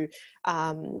to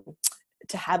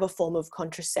have a form of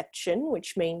contraception,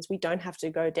 which means we don't have to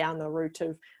go down the route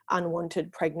of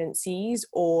unwanted pregnancies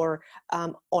or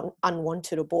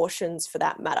unwanted abortions for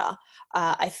that matter.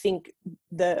 I think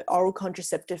the oral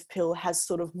contraceptive pill has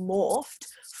sort of morphed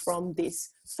from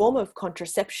this form of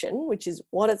contraception, which is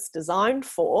what it's designed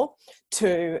for,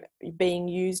 to being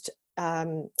used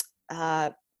in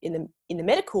the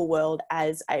medical world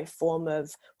as a form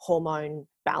of hormone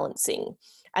balancing.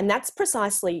 And that's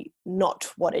precisely not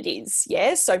what it is.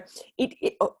 Yeah. So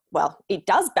it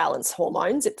does balance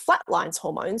hormones, it flatlines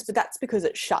hormones, but that's because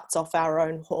it shuts off our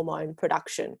own hormone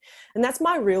production. And that's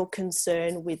my real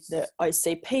concern with the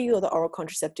OCP, or the oral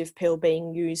contraceptive pill,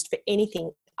 being used for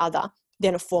anything other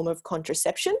than a form of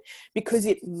contraception, because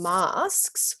it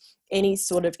masks any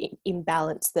sort of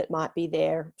imbalance that might be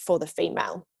there for the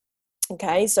female.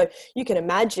 Okay, so you can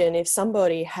imagine if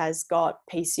somebody has got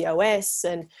PCOS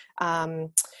and,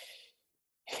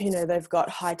 they've got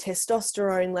high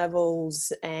testosterone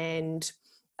levels, and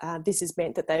this has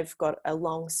meant that they've got a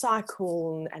long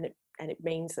cycle, and it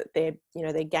means that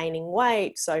they're gaining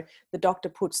weight. So the doctor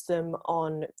puts them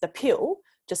on the pill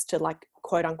just to, like,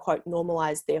 quote unquote,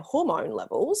 normalize their hormone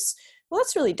levels. Well,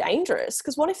 that's really dangerous,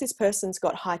 because what if this person's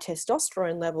got high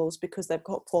testosterone levels because they've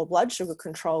got poor blood sugar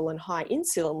control and high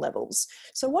insulin levels?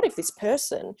 So what if this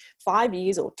person, 5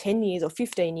 years or 10 years or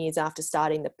 15 years after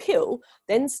starting the pill,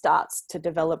 then starts to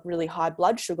develop really high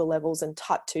blood sugar levels and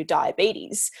type 2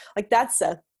 diabetes? Like, that's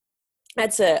a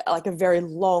very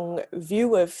long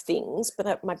view of things.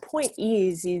 But my point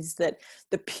is that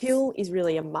the pill is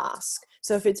really a mask.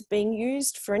 So if it's being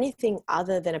used for anything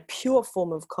other than a pure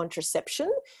form of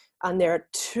contraception, and there are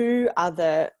two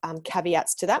other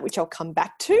caveats to that, which I'll come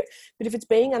back to. But if it's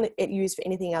being used for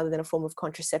anything other than a form of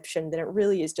contraception, then it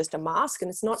really is just a mask, and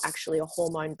it's not actually a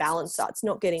hormone balancer. It's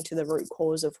not getting to the root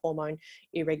cause of hormone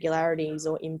irregularities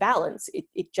or imbalance.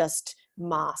 It just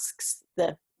masks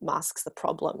the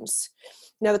problems.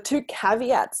 Now, the two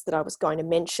caveats that I was going to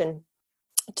mention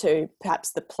to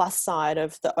perhaps the plus side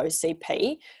of the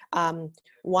OCP.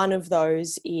 One of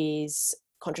those is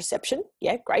contraception.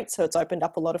 Yeah, great. So it's opened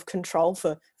up a lot of control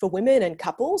for women and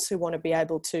couples who want to be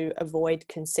able to avoid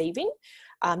conceiving.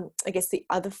 I guess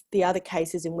the other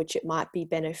cases in which it might be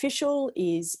beneficial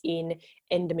is in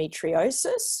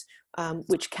endometriosis,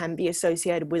 which can be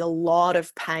associated with a lot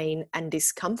of pain and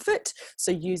discomfort.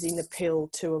 So using the pill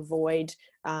to avoid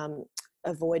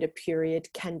a period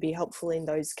can be helpful in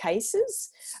those cases.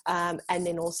 And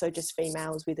then also just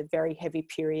females with a very heavy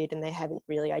period and they haven't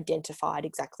really identified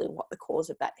exactly what the cause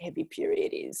of that heavy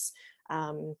period is.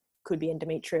 Could be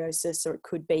endometriosis, or it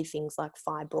could be things like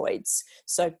fibroids.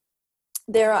 So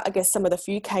there are, I guess, some of the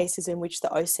few cases in which the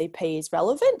OCP is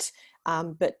relevant.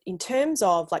 But in terms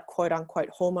of like quote unquote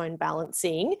hormone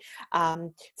balancing,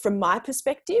 from my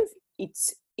perspective,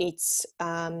 it's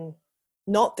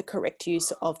not the correct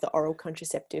use of the oral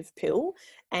contraceptive pill,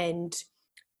 and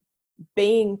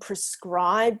being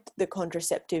prescribed the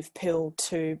contraceptive pill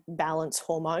to balance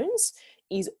hormones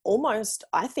is almost,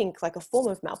 I think, like a form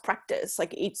of malpractice.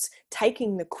 Like it's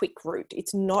taking the quick route.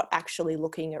 It's not actually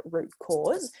looking at root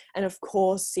cause. And of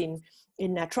course, in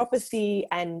naturopathy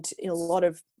and in a lot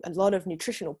of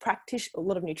nutrition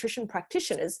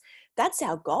practitioners, that's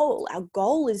our goal. Our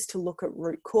goal is to look at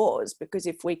root cause, because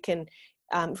if we can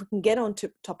get on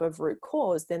top of root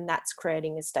cause, then that's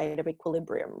creating a state of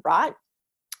equilibrium, right?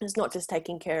 It's not just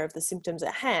taking care of the symptoms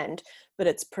at hand, but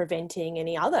it's preventing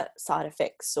any other side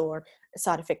effects or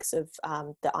side effects of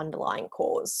the underlying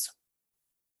cause.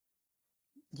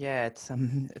 Yeah,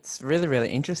 it's really, really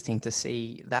interesting to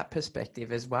see that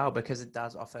perspective as well, because it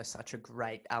does offer such a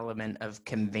great element of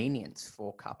convenience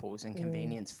for couples and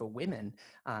convenience for women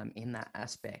in that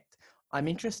aspect. I'm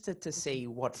interested to see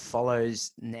what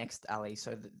follows next, Elly.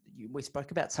 So we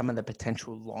spoke about some of the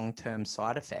potential long-term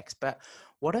side effects, but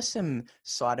what are some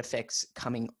side effects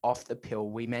coming off the pill?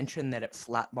 We mentioned that it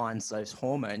flatlines those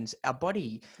hormones. Our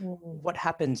body, what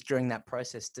happens during that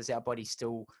process? Does our body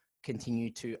still continue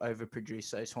to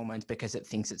overproduce those hormones because it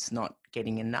thinks it's not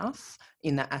getting enough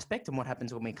in that aspect? And what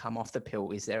happens when we come off the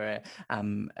pill? Is there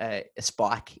a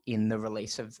spike in the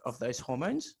release of those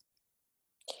hormones?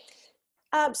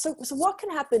 So what can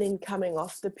happen in coming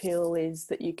off the pill is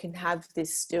that you can have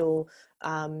this still,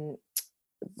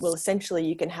 essentially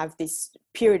you can have this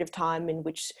period of time in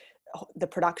which the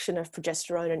production of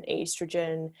progesterone and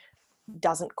estrogen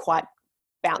doesn't quite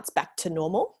bounce back to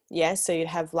normal. Yeah, so you'd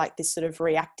have like this sort of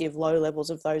reactive low levels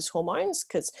of those hormones,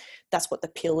 because that's what the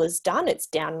pill has done. It's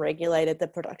down-regulated the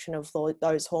production of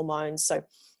those hormones. So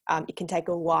it can take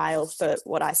a while for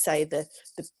what I say the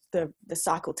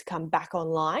cycle to come back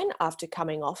online after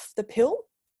coming off the pill.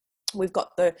 We've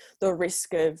got the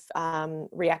risk of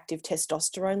reactive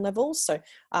testosterone levels. So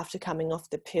after coming off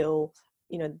the pill,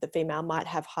 the female might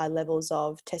have high levels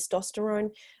of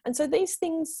testosterone. And so these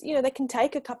things, they can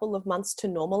take a couple of months to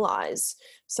normalize.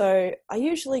 So I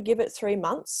usually give it 3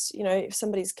 months. If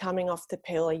somebody's coming off the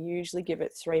pill, I usually give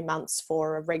it 3 months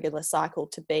for a regular cycle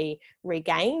to be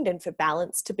regained and for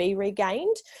balance to be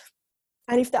regained.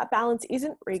 And if that balance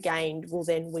isn't regained, well,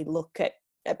 then we look at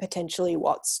potentially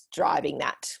what's driving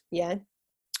that. Yeah.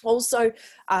 Also,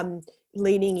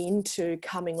 leaning into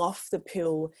coming off the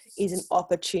pill is an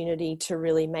opportunity to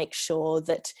really make sure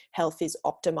that health is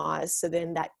optimized. So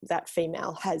then that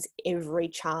female has every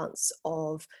chance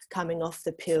of coming off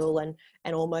the pill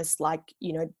and almost like,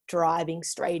 driving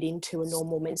straight into a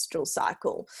normal menstrual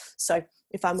cycle. So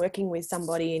if I'm working with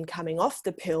somebody and coming off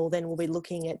the pill, then we'll be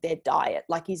looking at their diet,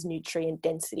 like is nutrient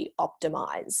density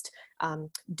optimized?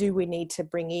 Do we need to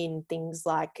bring in things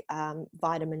like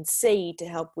vitamin C to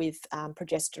help with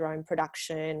progesterone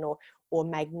production or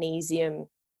magnesium?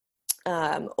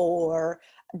 Or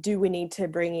do we need to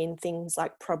bring in things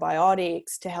like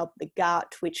probiotics to help the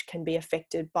gut, which can be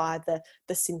affected by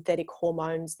the synthetic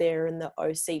hormones there in the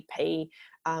OCP?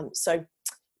 So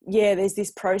yeah, there's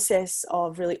this process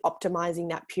of really optimizing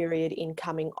that period in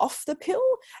coming off the pill,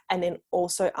 and then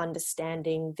also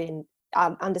understanding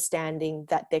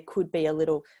that there could be a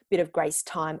little bit of grace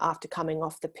time after coming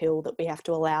off the pill that we have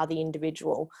to allow the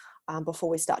individual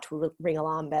before we start to ring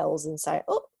alarm bells and say,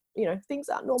 oh, things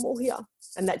aren't normal here.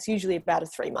 And that's usually about a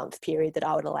 3-month period that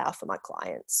I would allow for my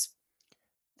clients.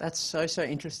 That's so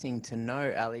interesting to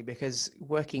know, Elly, because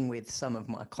working with some of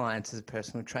my clients as a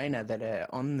personal trainer that are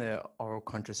on the oral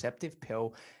contraceptive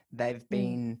pill, they've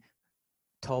been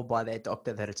told by their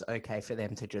doctor that it's okay for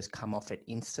them to just come off it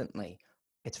instantly.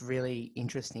 It's really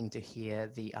interesting to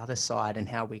hear the other side and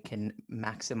how we can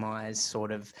maximize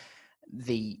sort of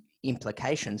the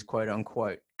implications, quote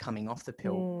unquote, coming off the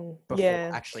pill before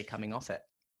actually coming off it.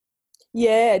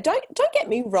 Yeah, don't get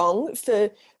me wrong.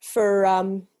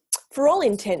 For all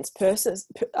intents purposes,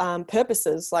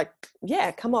 like,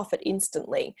 yeah, come off it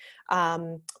instantly.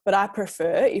 But I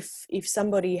prefer if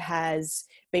somebody has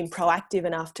been proactive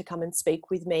enough to come and speak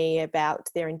with me about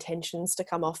their intentions to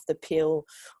come off the pill,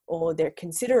 or they're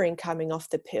considering coming off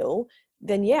the pill,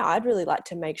 then yeah, I'd really like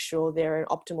to make sure they're in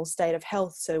optimal state of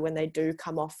health. So when they do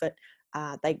come off it,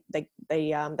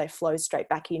 they flow straight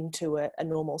back into a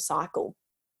normal cycle.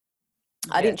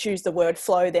 I Yeah. didn't choose the word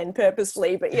flow then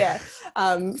purposefully, but yeah,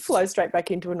 flow straight back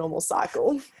into a normal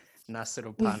cycle. Nice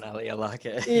little pun, Elly. I like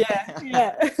Yeah, it.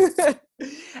 yeah.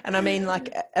 And I mean,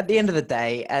 like, at the end of the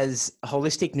day, as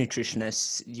holistic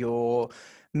nutritionists, your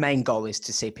main goal is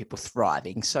to see people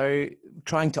thriving. So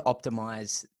trying to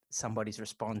optimize somebody's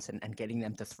response and getting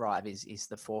them to thrive is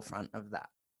the forefront of that.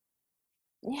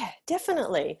 Yeah,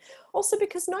 definitely. Also,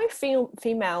 because no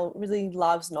female really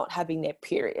loves not having their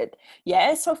period.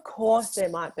 Yes, of course, there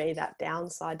might be that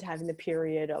downside to having the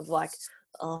period of like,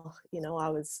 oh, I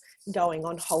was going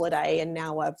on holiday and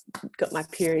now I've got my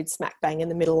period smack bang in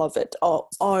the middle of it. Oh,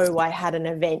 I have an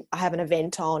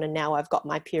event on and now I've got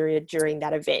my period during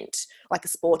that event, like a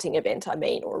sporting event, I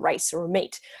mean, or a race or a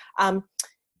meet.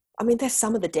 I mean, there's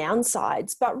some of the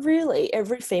downsides, but really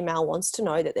every female wants to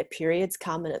know that their periods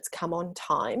come and it's come on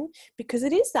time, because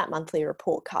it is that monthly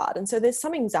report card. And so there's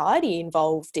some anxiety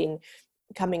involved in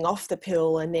coming off the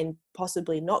pill and then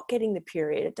possibly not getting the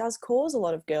period. It does cause a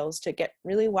lot of girls to get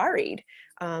really worried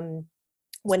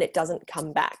when it doesn't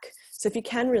come back. So if you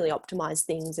can really optimize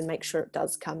things and make sure it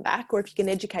does come back, or if you can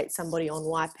educate somebody on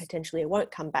why potentially it won't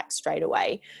come back straight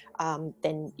away,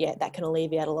 then yeah, that can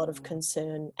alleviate a lot of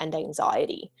concern and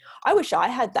anxiety. I wish I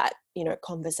had that,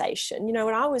 conversation.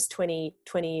 When I was 20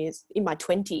 years in my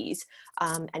 20s,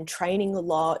 and training a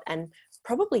lot, and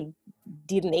probably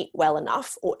didn't eat well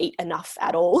enough or eat enough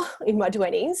at all in my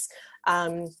 20s,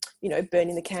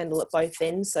 burning the candle at both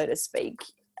ends, so to speak.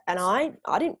 And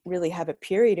I didn't really have a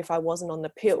period if I wasn't on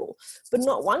the pill. But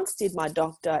not once did my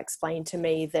doctor explain to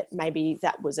me that maybe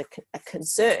that was a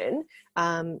concern.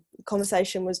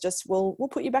 Conversation was just, well, we'll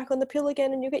put you back on the pill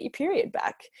again and you'll get your period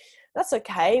back. That's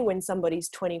okay when somebody's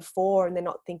 24 and they're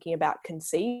not thinking about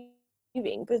conceiving,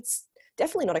 but it's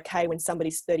definitely not okay when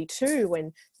somebody's 32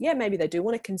 when, yeah, maybe they do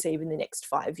want to conceive in the next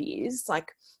 5 years.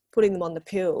 Like, putting them on the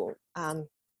pill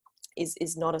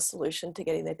is not a solution to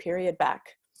getting their period back.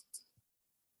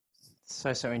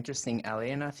 So interesting,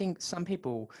 Elly. And I think some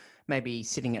people may be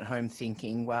sitting at home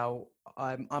thinking, well,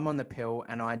 I'm on the pill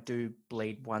and I do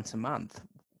bleed once a month.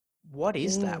 What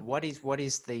is that? What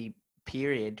is the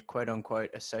period, quote unquote,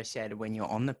 associated when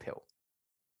you're on the pill?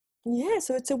 Yeah,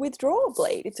 so it's a withdrawal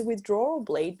bleed. It's a withdrawal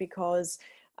bleed because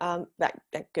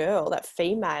that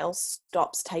female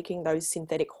stops taking those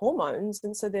synthetic hormones,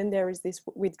 and so then there is this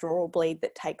withdrawal bleed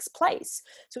that takes place.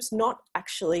 So it's not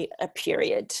actually a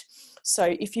period.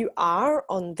 So if you are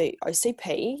on the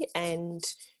OCP and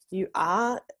you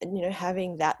are,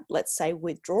 having that, let's say,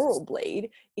 withdrawal bleed,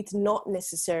 it's not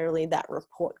necessarily that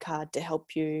report card to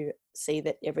help you see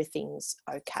that everything's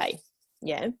okay.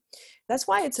 Yeah. That's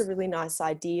why it's a really nice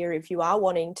idea if you are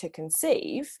wanting to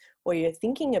conceive or you're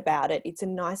thinking about it, it's a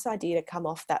nice idea to come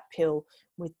off that pill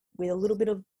with a little bit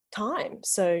of time.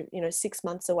 So, 6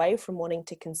 months away from wanting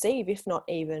to conceive, if not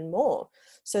even more,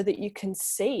 so that you can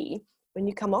see when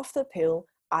you come off the pill,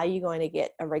 are you going to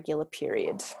get a regular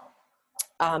period?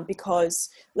 Because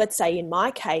let's say in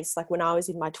my case, like when I was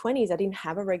in my 20s, I didn't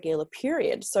have a regular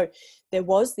period. So there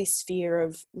was this fear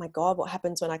of, my God, what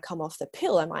happens when I come off the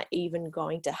pill? Am I even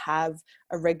going to have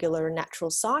a regular and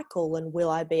natural cycle? And will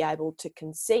I be able to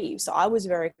conceive? So I was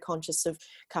very conscious of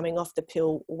coming off the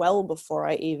pill well before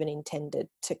I even intended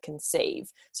to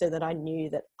conceive, so that I knew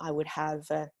that I would have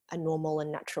a normal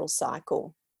and natural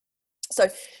cycle. So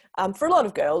for a lot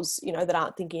of girls, that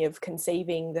aren't thinking of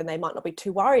conceiving, then they might not be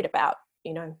too worried about,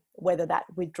 whether that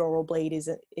withdrawal bleed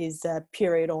is a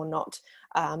period or not.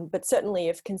 But certainly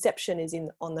if conception is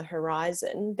on the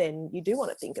horizon, then you do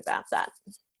want to think about that.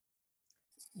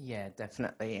 Yeah,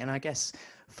 definitely. And I guess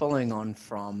following on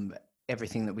from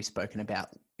everything that we've spoken about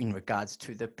in regards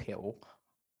to the pill,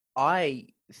 I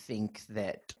think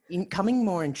that in coming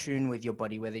more in tune with your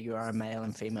body, whether you are a male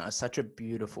and female, is such a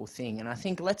beautiful thing. And I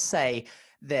think, let's say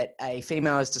that a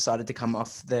female has decided to come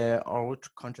off the oral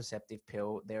contraceptive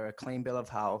pill, they're a clean bill of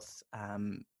health,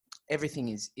 everything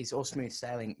is all smooth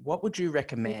sailing. What would you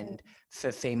recommend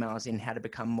for females in how to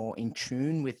become more in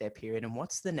tune with their period? And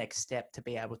what's the next step to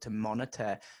be able to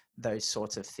monitor those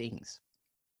sorts of things?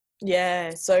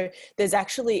 Yeah, so there's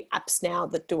actually apps now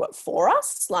that do it for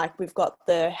us. Like we've got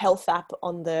the health app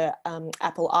on the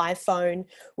Apple iPhone,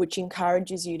 which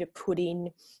encourages you to put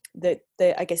in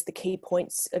I guess the key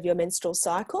points of your menstrual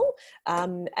cycle.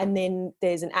 And then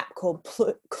there's an app called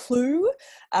Clue.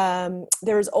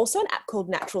 There is also an app called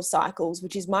Natural Cycles,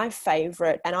 which is my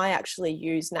favorite, and I actually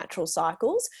use Natural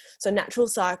Cycles. So Natural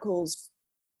Cycles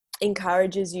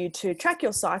encourages you to track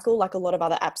your cycle like a lot of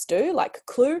other apps do, like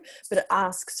Clue, but it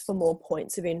asks for more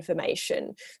points of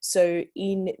information. So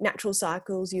in Natural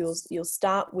Cycles, you'll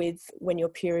start with when your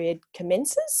period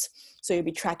commences. So you'll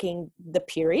be tracking the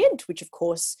period, which of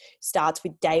course starts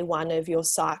with day 1 of your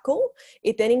cycle.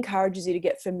 It then encourages you to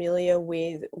get familiar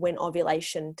with when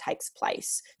ovulation takes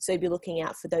place. So you'll be looking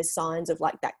out for those signs of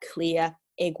like that clear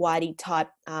egg whitey type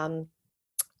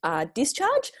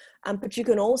discharge, but you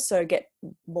can also get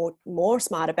more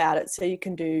smart about it. So you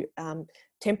can do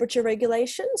temperature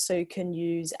regulation. So you can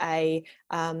use a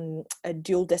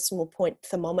dual decimal point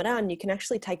thermometer, and you can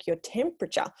actually take your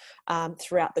temperature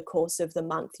throughout the course of the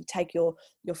month. You take your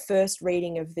first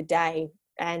reading of the day,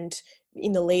 and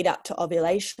in the lead up to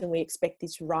ovulation, we expect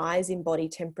this rise in body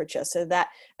temperature. So that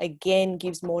again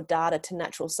gives more data to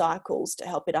Natural Cycles to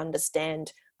help it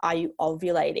understand, are you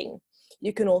ovulating?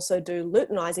 You can also do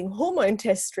luteinizing hormone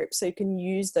test strips. So you can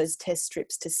use those test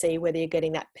strips to see whether you're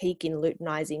getting that peak in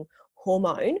luteinizing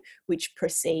hormone, which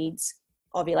precedes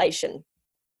ovulation.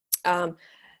 Now,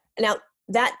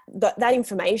 that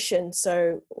information,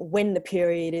 so when the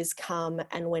period is come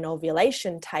and when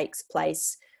ovulation takes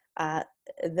place, that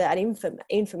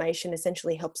information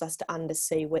essentially helps us to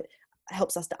understand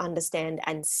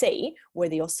and see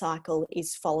whether your cycle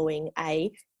is following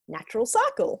a natural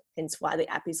cycle, hence why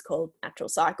the app is called Natural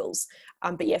Cycles.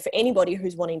 But yeah, for anybody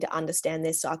who's wanting to understand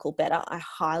their cycle better, I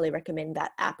highly recommend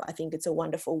that app. I think it's a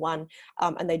wonderful one,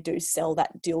 and they do sell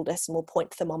that dual decimal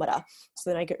point thermometer, so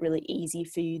they make it really easy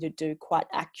for you to do quite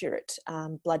accurate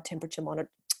body temperature monitoring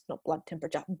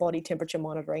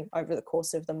over the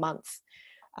course of the month.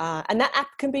 And that app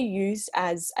can be used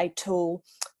as a tool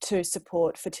to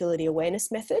support fertility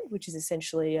awareness method, which is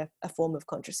essentially a form of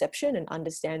contraception and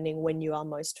understanding when you are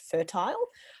most fertile.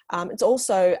 It's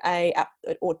also a app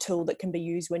or tool that can be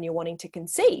used when you're wanting to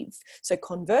conceive. So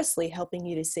conversely, helping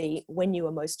you to see when you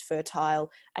are most fertile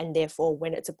and therefore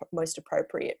when it's most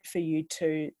appropriate for you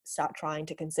to start trying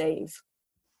to conceive.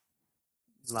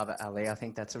 Love it, Elly. I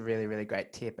think that's a really, really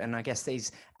great tip. And I guess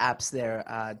these apps,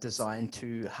 they're designed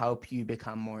to help you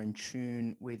become more in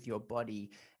tune with your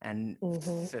body and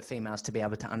for females to be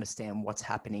able to understand what's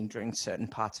happening during certain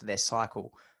parts of their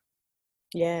cycle.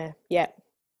 Yeah.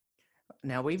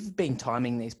 Now, we've been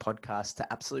timing these podcasts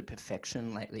to absolute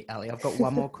perfection lately, Elly. I've got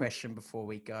one more question before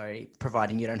we go,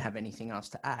 providing you don't have anything else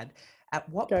to add. At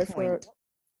what point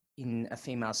in a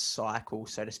female's cycle,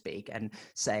 so to speak, and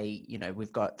say, you know,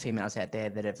 we've got females out there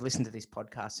that have listened to this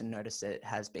podcast and noticed that it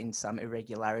has been some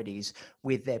irregularities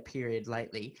with their period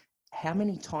lately, how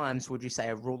many times would you say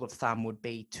a rule of thumb would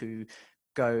be to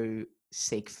go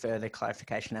seek further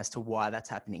clarification as to why that's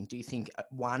happening? Do you think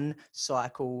one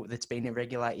cycle that's been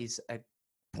irregular is a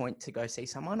point to go see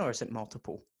someone, or is it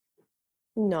multiple?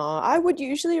 No, I would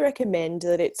usually recommend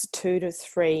that it's 2 to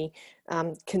 3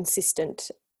 consistent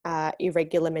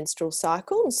irregular menstrual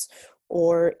cycles,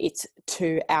 or it's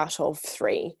 2 out of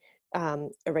 3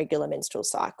 irregular menstrual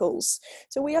cycles.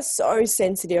 So we are so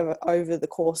sensitive over the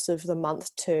course of the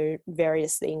month to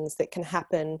various things that can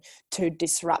happen to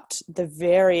disrupt the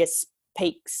various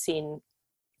peaks in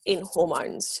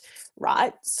hormones,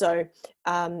 right? So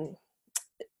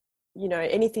you know,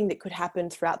 anything that could happen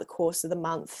throughout the course of the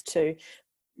month to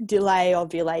delay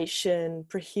ovulation,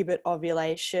 prohibit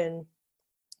ovulation,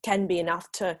 can be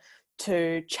enough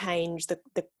to change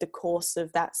the course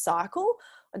of that cycle.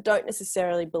 I don't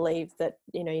necessarily believe that,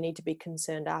 you know, you need to be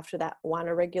concerned after that one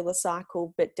irregular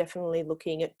cycle, but definitely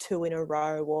looking at 2 in a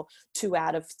row or 2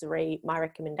 out of 3, my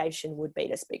recommendation would be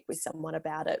to speak with someone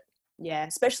about it. Yeah,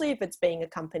 especially if it's being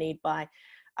accompanied by,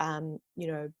 you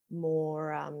know,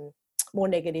 more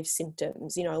negative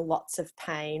symptoms, you know, lots of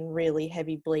pain, really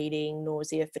heavy bleeding,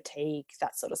 nausea, fatigue,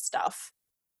 that sort of stuff.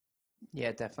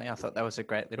 Yeah, definitely. I thought that was a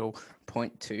great little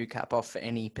point to cap off for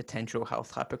any potential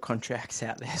health hypochondriacs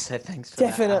out there. So thanks for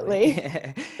that.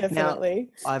 Definitely. Now,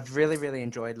 I've really, really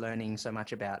enjoyed learning so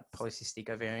much about polycystic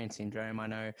ovarian syndrome. I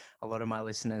know a lot of my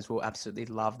listeners will absolutely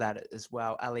love that as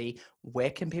well. Elly,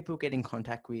 where can people get in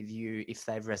contact with you if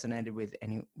they've resonated with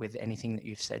anything that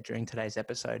you've said during today's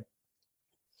episode?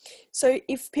 So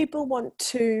if people want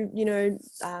to, you know,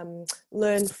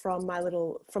 learn from my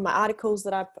articles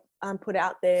that I've put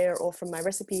out there, or from my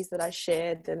recipes that I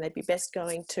shared, then they'd be best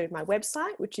going to my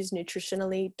website, which is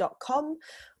nutritionally.com.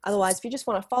 Otherwise, if you just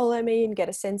want to follow me and get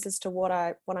a sense as to what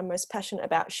I'm most passionate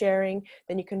about sharing,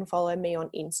 then you can follow me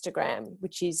on Instagram,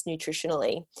 which is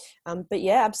nutritionally. But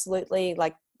yeah, absolutely.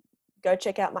 Like, go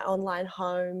check out my online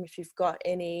home. If you've got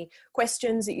any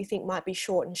questions that you think might be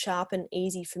short and sharp and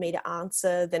easy for me to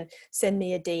answer, then send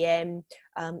me a DM.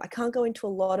 I can't go into a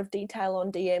lot of detail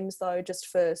on DMs though, just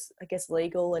for, I guess,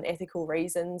 legal and ethical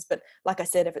reasons. But like I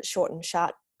said, if it's short and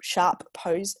sharp,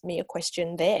 pose me a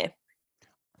question there.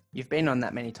 You've been on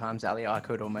that many times, Elly. I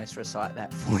could almost recite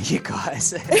that for you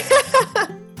guys.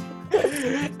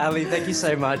 Elly, thank you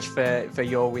so much for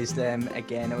your wisdom.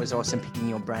 Again, it was awesome picking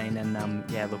your brain, and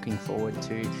looking forward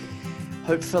to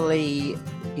hopefully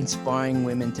inspiring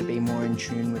women to be more in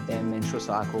tune with their menstrual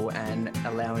cycle and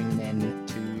allowing men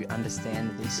to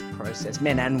understand this process,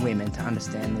 men and women to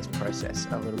understand this process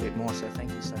a little bit more. So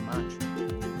thank you so much.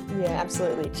 Yeah,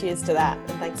 absolutely. Cheers to that.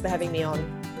 And thanks for having me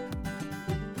on.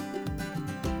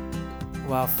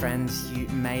 Well, friends, you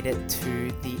made it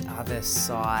to the other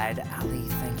side. Elly,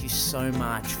 thank you so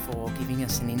much for giving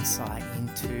us an insight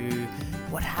into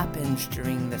what happens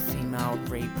during the female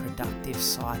reproductive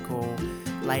cycle.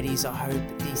 Ladies, I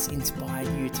hope this inspired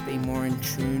you to be more in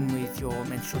tune with your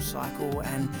menstrual cycle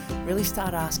and really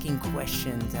start asking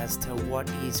questions as to what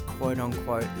is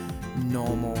quote-unquote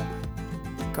normal.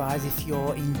 Guys, if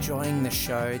you're enjoying the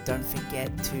show, don't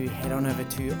forget to head on over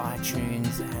to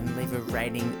iTunes and leave a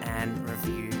rating and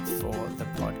review for the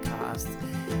podcast.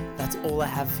 That's all I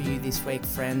have for you this week,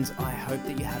 friends. I hope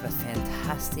that you have a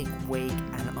fantastic week,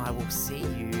 and I will see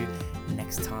you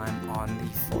next time on the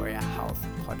Euphoria Health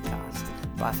Podcast.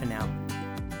 Bye for now.